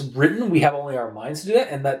because it's written, we have only our minds to do that,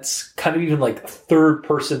 and that's kind of even like third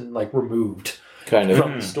person like removed kind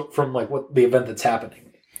of from like what the event that's happening.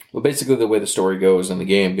 Well, basically the way the story goes and the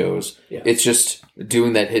game goes, it's just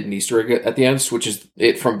doing that hidden Easter egg at the end, switches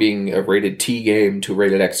it from being a rated T game to a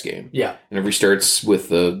rated X game. Yeah. And it restarts with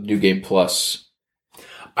the New Game Plus.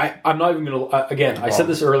 I'm not even going to... Again, I said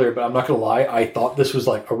this earlier, but I'm not going to lie. I thought this was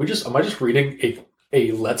like, am I just reading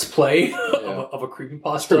a Let's Play of a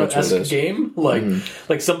creepypasta-esque game?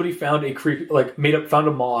 Like somebody found found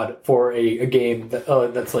a mod for a game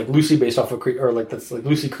that's like loosely based off of that's like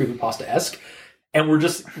loosely creepypasta-esque. And we're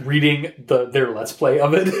just reading their Let's Play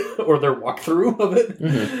of it, or their walkthrough of it.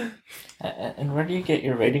 Mm-hmm. And where do you get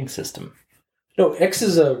your rating system? No, X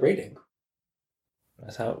is a rating.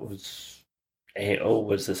 I thought it was AO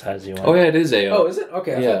was as high as you want. Oh, yeah, it is AO. Oh, is it?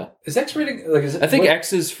 Okay. Yeah. Is X rating... Like, is it, I think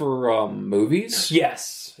X is for movies.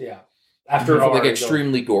 Yes, yeah. After for R, like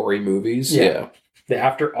extremely gory movies. Yeah.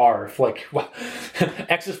 After R, like, well,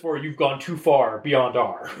 X is for you've gone too far beyond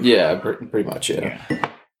R. Yeah, pretty much, yeah.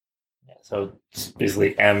 So it's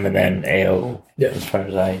basically M and then AO, as far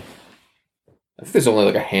as I think there's only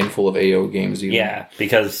like a handful of AO games even. Yeah,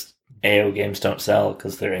 because AO games don't sell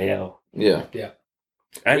because they're AO. Yeah. Yeah.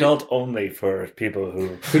 Adult only for people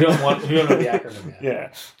who don't know the acronym yet.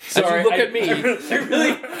 Yeah. Sorry, look at me. I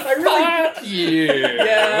really Fuck you.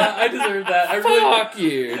 Yeah, I deserve that. Fuck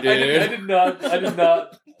you, dude. I did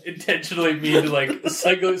not intentionally mean to like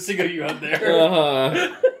single you out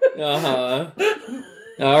there.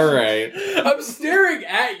 All right. I'm staring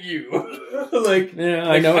at you.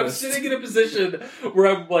 I know. I'm sitting in a position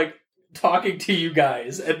where I'm like talking to you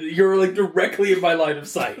guys, and you're like directly in my line of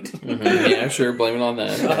sight. Mm-hmm. Yeah, sure. Blame it on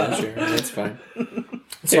that. Yeah, sure. That's fine.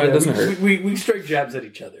 It's fine. It doesn't hurt. We strike jabs at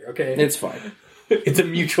each other. Okay. It's fine. It's a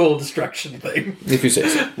mutual destruction thing. If you say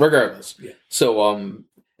so. Regardless. Yeah. So,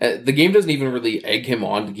 the game doesn't even really egg him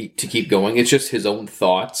on to keep going. It's just his own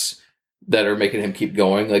thoughts that are making him keep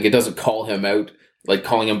going. Like, it doesn't call him out. Like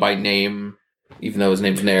calling him by name, even though his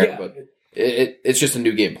name's Nair, but it's just a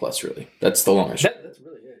New Game Plus, really. That's the long and short. That's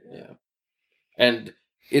really it. Yeah, and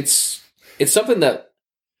it's something that,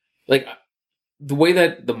 like, the way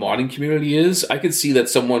that the modding community is, I could see that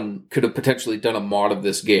someone could have potentially done a mod of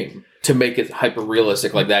this game to make it hyper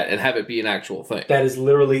realistic like that and have it be an actual thing. That is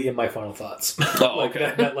literally in my final thoughts. Oh,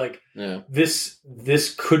 okay.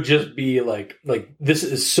 This could just be like this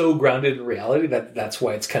is so grounded in reality that's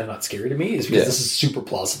why it's kind of not scary to me, is because this is super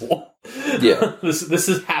plausible. Yeah. this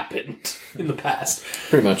has happened in the past.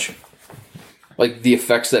 Pretty much. Like, the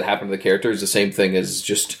effects that happen to the character is the same thing as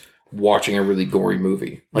just watching a really gory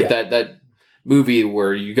movie. Like that movie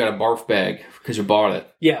where you got a barf bag because you bought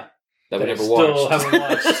it. Yeah. That we never still watched. Haven't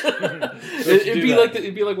watched.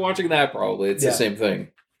 It'd be like watching that, probably. It's the same thing.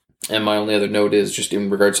 And my only other note is just in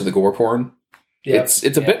regards to the gore porn. Yep.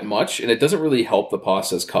 It's a bit much, and it doesn't really help the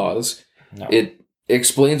process cause. No. It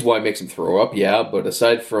explains why it makes him throw up, but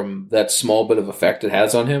aside from that small bit of effect it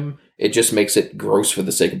has on him, it just makes it gross for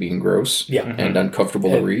the sake of being gross and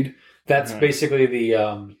uncomfortable to read. That's basically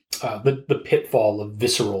the pitfall of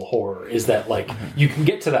visceral horror, is that like you can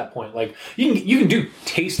get to that point, like you can do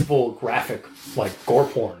tasteful graphic like gore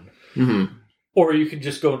porn, or you can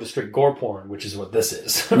just go into straight gore porn, which is what this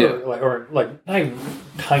is, or not even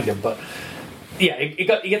kind of, but yeah,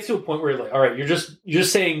 it gets to a point where you're like, all right, you're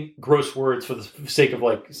just saying gross words for the sake of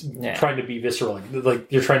like trying to be visceral,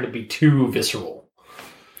 like you're trying to be too visceral.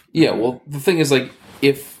 Yeah, well, the thing is, like,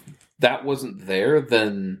 if that wasn't there,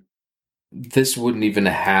 then this wouldn't even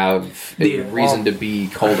have a reason to be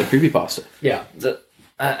called a creepypasta. Yeah.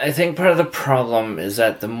 I think part of the problem is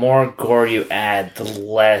that the more gore you add, the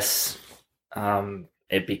less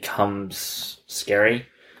it becomes scary.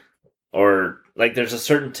 Or, like, there's a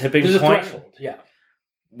certain tipping There's point. a threshold, yeah.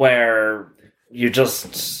 Where you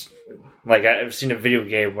just... Like, I've seen a video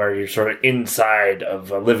game where you're sort of inside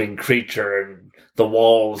of a living creature and the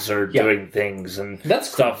walls are doing things and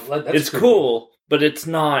that's stuff. Cool. That's it's cool, but it's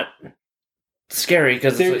not scary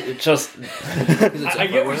because it's just... I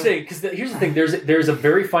get what you're saying, because here's the thing. There's a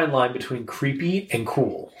very fine line between creepy and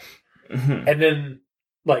cool. Mm-hmm. And then...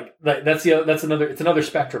 that's another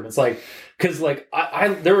spectrum. It's like, because like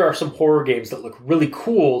there are some horror games that look really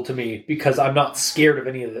cool to me because I'm not scared of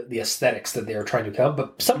any of the aesthetics that they are trying to come.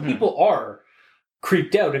 But some people are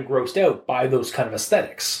creeped out and grossed out by those kind of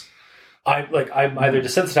aesthetics. I'm either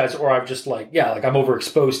desensitized or I'm just I'm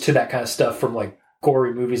overexposed to that kind of stuff from like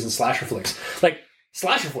gory movies and slasher flicks. Like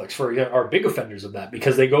slasher flicks are big offenders of that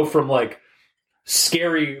because they go from like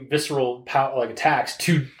scary visceral attacks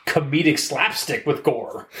to comedic slapstick with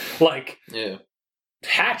gore. Like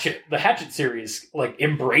Hatchet, the Hatchet series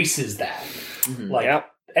embraces that. Mm-hmm.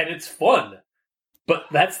 And it's fun. But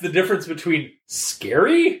that's the difference between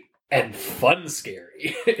scary and fun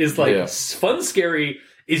scary. Fun scary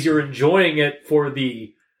is you're enjoying it for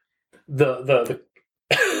the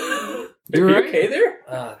You're Are right. you okay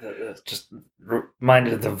there? Just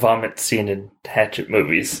reminded of the vomit scene in Hatchet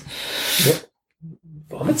movies. What?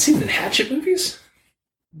 Vomit scene in Hatchet movies?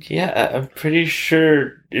 Yeah, I'm pretty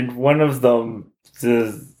sure in one of them,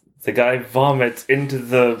 the guy vomits into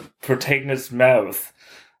the protagonist's mouth.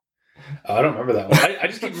 Oh, I don't remember that one. I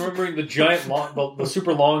just keep remembering the giant, the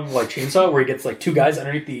super long chainsaw where he gets two guys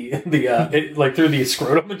underneath the through the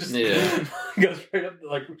scrotum and just goes right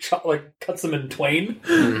up, cuts them in twain.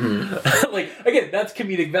 Mm-hmm. Again, that's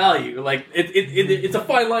comedic value. It's a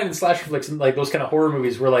fine line in slasher flicks and those kind of horror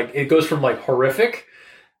movies where it goes from horrific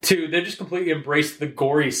to they just completely embrace the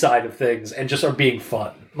gory side of things and just are being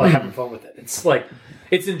fun, having fun with it. It's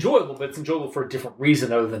it's enjoyable, but it's enjoyable for a different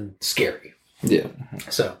reason other than scary. Yeah.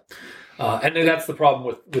 So, and then that's the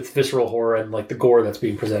problem with visceral horror and the gore that's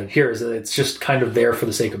being presented here is that it's just kind of there for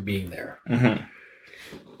the sake of being there. Mm-hmm.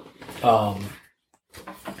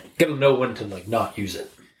 Gotta know when to not use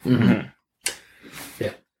it. Mm-hmm.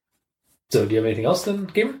 Yeah. So, do you have anything else then,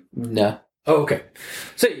 Gamer? No. Oh, okay.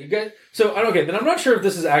 So you guys. So okay, then I'm not sure if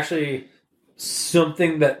this is actually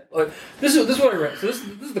something that this is what I read. So this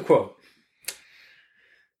is the quote.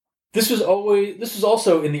 This was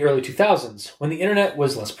also in the early 2000s when the internet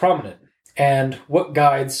was less prominent, and what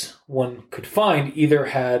guides one could find either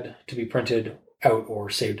had to be printed out or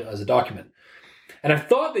saved as a document. And I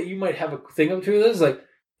thought that you might have a thing up to this, the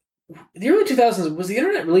early 2000s. Was the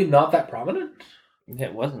internet really not that prominent?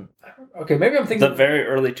 It wasn't. Okay, maybe I'm thinking... The very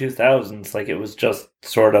early 2000s, it was just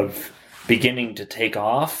sort of beginning to take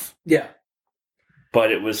off. Yeah.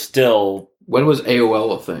 But it was still... When was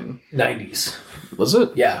AOL a thing? 90s. Was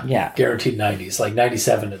it? Yeah. Yeah. Guaranteed 90s.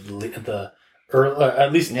 97 at the early...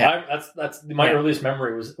 at least that's my earliest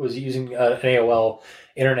memory was using an AOL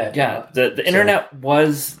internet. Yeah, the internet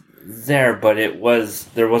was there, but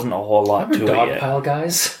there wasn't a whole lot to it yet. Dogpile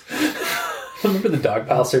guys? Remember the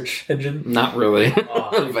Dogpile search engine? Not really.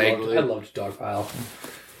 Vaguely. I loved Dogpile.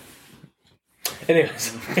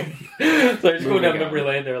 Anyways. So I just going down memory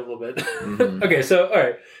lane there a little bit. Mm-hmm. Okay, so, all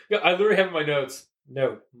right. I literally have in my notes,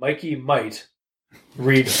 Mikey might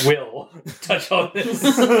read will touch on this.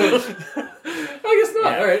 I guess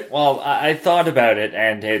not. Yeah. All right. Well, I thought about it,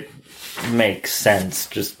 and it makes sense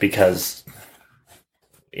just because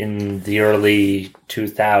in the early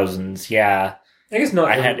 2000s, I guess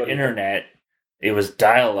not. I had internet. It was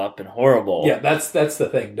dial-up and horrible. Yeah, that's the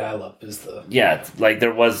thing. Dial-up is the... Yeah,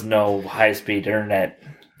 there was no high-speed internet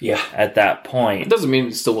at that point. It doesn't mean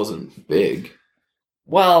it still wasn't big.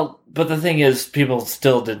 Well, but the thing is, people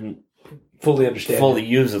still didn't fully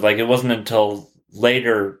use it. It wasn't until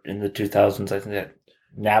later in the 2000s, I think, that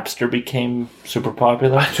Napster became super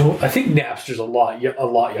popular. I think Napster's a lot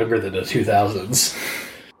younger than the 2000s.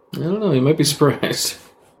 I don't know. You might be surprised.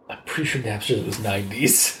 I'm pretty sure Napster was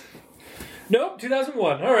 90s. Nope,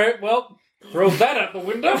 2001. All right, well, throw that out the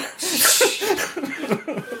window.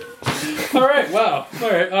 All right, wow.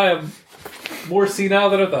 All right, I am more senile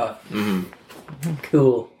than I thought. Mm-hmm.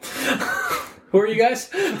 Cool. Who are you guys?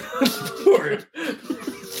 Who are you?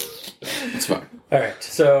 It's fine. All right,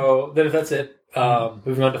 so then if that's it,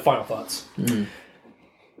 moving on to final thoughts. Mm-hmm.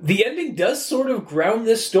 The ending does sort of ground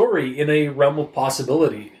this story in a realm of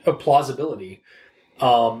plausibility.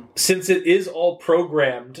 Since it is all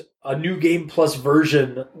programmed, a new game plus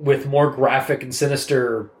version with more graphic and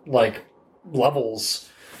sinister levels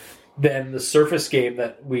than the surface game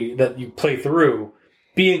that you play through,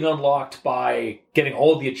 being unlocked by getting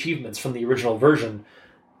all of the achievements from the original version.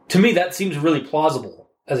 To me, that seems really plausible.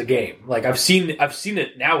 as a game. Like I've seen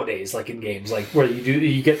it nowadays, like in games, like where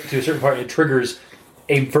you get to a certain part and it triggers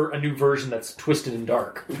a new version that's twisted and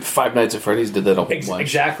dark. Five Nights at Freddy's did that a whole bunch.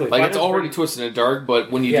 Exactly. Like it's already twisted and dark,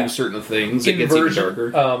 but when you do certain things, it gets even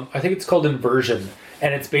darker. I think it's called Inversion,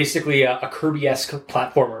 and it's basically a Kirby-esque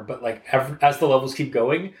platformer. But like as the levels keep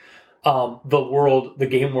going, the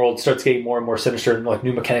game world starts getting more and more sinister, and like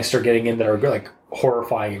new mechanics start getting in that are like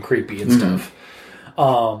horrifying and creepy and stuff.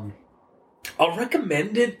 I'll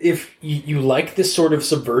recommend it if you like this sort of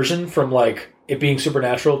subversion from like it being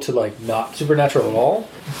supernatural to like not supernatural at all.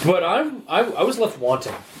 But I was left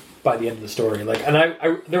wanting by the end of the story. Like, and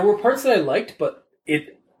I there were parts that I liked, but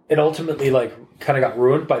it ultimately like kind of got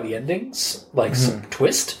ruined by the endings, like some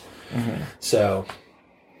twist. So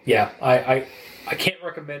yeah, I can't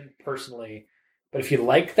recommend personally, but if you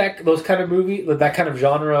like those kind of movie, that kind of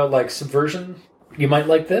genre, like subversion, you might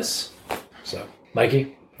like this. So,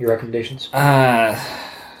 Mikey, your recommendations? I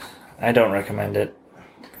don't recommend it.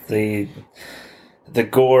 The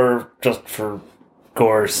gore, just for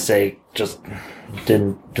gore's sake, just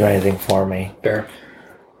didn't do anything for me. Fair.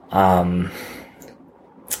 And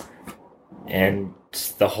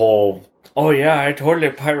the whole, oh yeah, I totally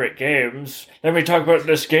pirate games. Let me talk about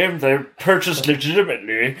this game that I purchased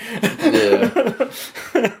legitimately.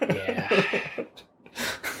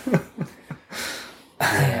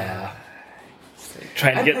 Yeah.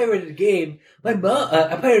 Trying to get... pirated a game. I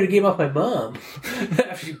pirated a game off my mom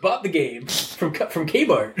after she bought the game from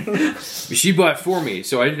Kmart. She bought it for me,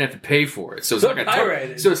 so I didn't have to pay for it. So it's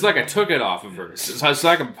like I took it off of her. So it's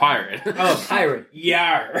like I'm a pirate. Oh, pirate!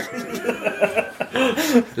 Yar!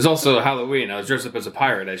 There's also Halloween. I was dressed up as a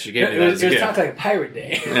pirate as she gave me that as a gift. It sounds like a pirate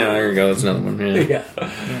day. Yeah, there you go. That's another one.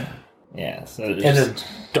 Yeah. So and then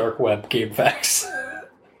dark web game facts.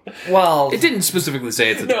 Well, it didn't specifically say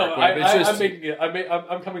it's a dark web.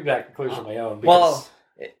 I'm coming to that conclusion on my own. Because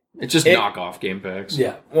it's just knockoff game packs.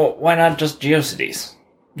 Yeah. Well, why not just GeoCities?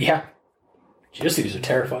 Yeah. GeoCities are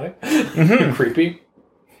terrifying. And creepy.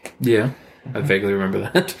 Yeah. I vaguely remember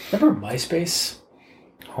that. Remember MySpace?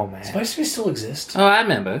 Oh, man. Does MySpace still exist? Oh, I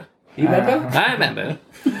remember. You remember? I remember.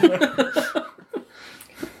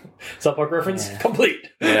 South Park reference? Yeah. Complete.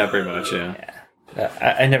 Yeah, pretty much, yeah.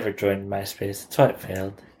 I never joined MySpace. That's why it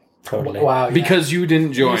failed. Totally. Wow. Yeah. Because you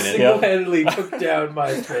didn't join it. Single-handedly took down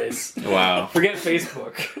MySpace. Wow. Forget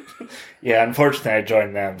Facebook. Yeah, unfortunately I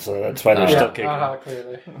joined them, so that's why they're still kicking.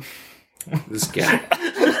 Clearly. This guy.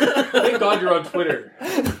 Thank God you're on Twitter.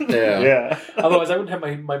 Yeah. Otherwise, I wouldn't have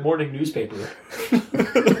my morning newspaper.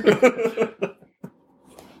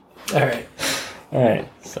 All right.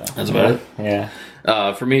 So that's about it. Yeah.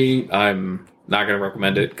 For me, I'm not going to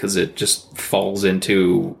recommend it because it just falls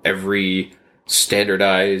into every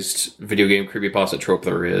standardized video game creepypasta trope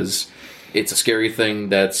there is. It's a scary thing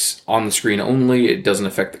that's on the screen only. It doesn't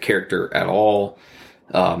affect the character at all.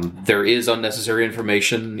 There is unnecessary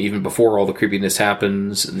information even before all the creepiness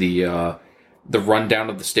happens. The rundown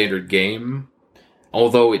of the standard game,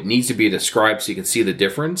 although it needs to be described so you can see the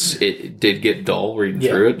difference, it did get dull reading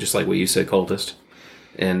through it, just like what you said, Cultist.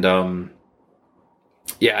 And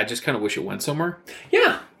I just kind of wish it went somewhere.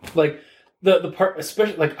 Yeah, like the part,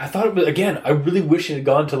 especially like I thought it was again. I really wish it had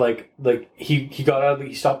gone to like he got out of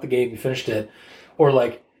he stopped the game, he finished it, or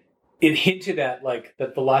like it hinted at like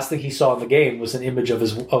that the last thing he saw in the game was an image of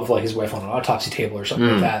his wife on an autopsy table or something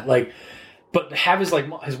like that. Like, but to have his wife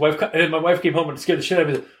and my wife came home and scared the shit out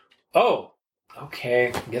of me. Like, oh,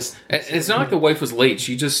 okay, I guess it's not like the wife was late.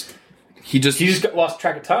 He just got lost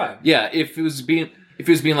track of time. Yeah, if he was being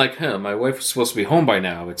like, my wife was supposed to be home by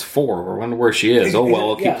now. It's 4. I wonder where she is. Oh, well,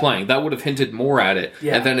 I'll keep playing. That would have hinted more at it.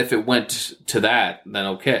 Yeah. And then if it went to that, then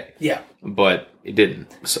okay. Yeah. But it didn't.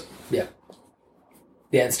 So. Yeah.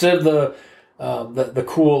 Yeah, instead of the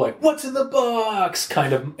cool, like, what's in the box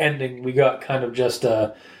kind of ending, we got kind of just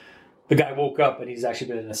the guy woke up and he's actually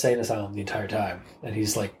been in an insane asylum the entire time. And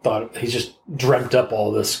he's like, he's just dreamt up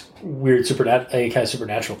all this weird any kind of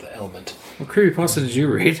supernatural element. What creepypasta did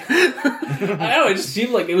you read? I don't know, it just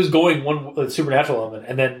seemed like it was going one supernatural element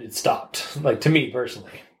and then it stopped. Like, to me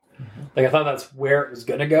personally. Like, I thought that's where it was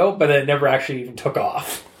going to go, but then it never actually even took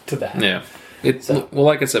off to that. Yeah. Well,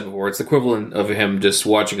 like I said before, it's the equivalent of him just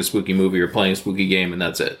watching a spooky movie or playing a spooky game and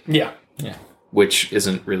that's it. Yeah. Yeah. Which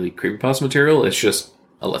isn't really creepypasta material, it's just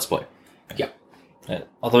a Let's Play. Yeah.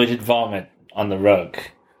 Although he did vomit on the rug.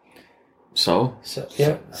 So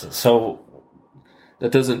yeah. So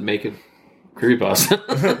that doesn't make it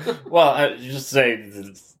creepypasta. Well, I just say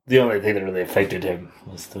the only thing that really affected him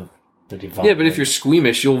was that he vomited. Yeah, but if you're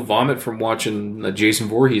squeamish, you'll vomit from watching a Jason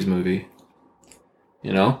Voorhees movie.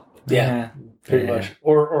 You know? Yeah, pretty much.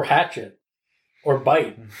 Or Hatchet. or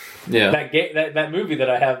Bite. Yeah. That movie that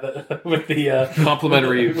I have with the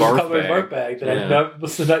complimentary barf bag that I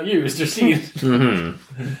must have not used or seen.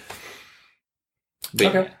 Mm-hmm.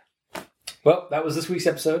 Okay. Well, that was this week's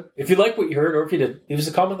episode. If you like what you heard, or if you did, leave us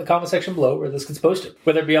a comment in the comment section below where this gets posted.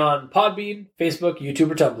 Whether it be on Podbean, Facebook, YouTube,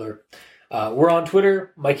 or Tumblr. We're on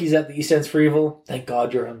Twitter. Mikey's at the E Stands for Evil. Thank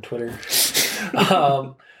God you're on Twitter.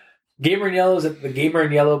 Gamer in Yellow is at the Gamer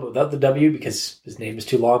in Yellow, but without the W because his name is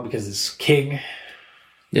too long because it's King.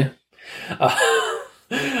 Yeah.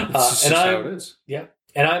 That's just how it is. Yeah.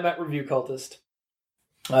 And I'm at Review Cultist.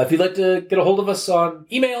 If you'd like to get a hold of us on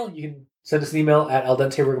email, you can send us an email at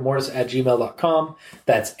aldenterigamortis@gmail.com.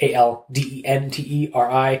 That's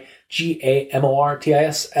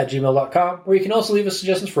ALDENTERIGAMORTIS@gmail.com. Where you can also leave us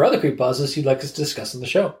suggestions for other creepypastas you'd like us to discuss on the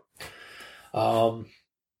show.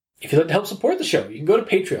 If you'd like to help support the show, you can go to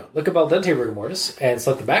Patreon, look up Al Dente Rigor Mortis, and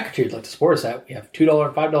select the backer tier you'd like to support us at. We have $2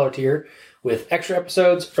 and $5 tier with extra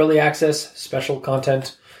episodes, early access, special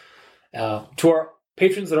content. To our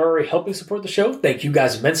patrons that are already helping support the show, thank you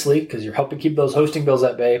guys immensely because you're helping keep those hosting bills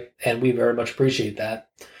at bay, and we very much appreciate that.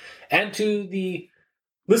 And to the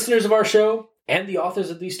listeners of our show and the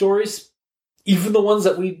authors of these stories, even the ones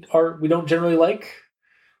that we don't generally like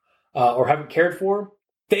or haven't cared for,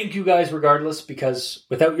 thank you guys regardless, because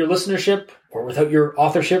without your listenership or without your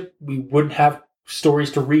authorship, we wouldn't have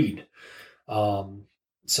stories to read.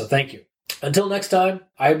 So thank you. Until next time,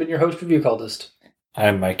 I have been your host, Review Cultist.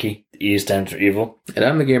 I'm Mikey. The E stands for Evil. And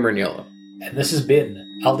I'm the Gamer in Yellow. And this has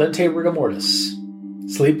been Al Dente Rigor Mortis.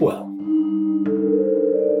 Sleep well.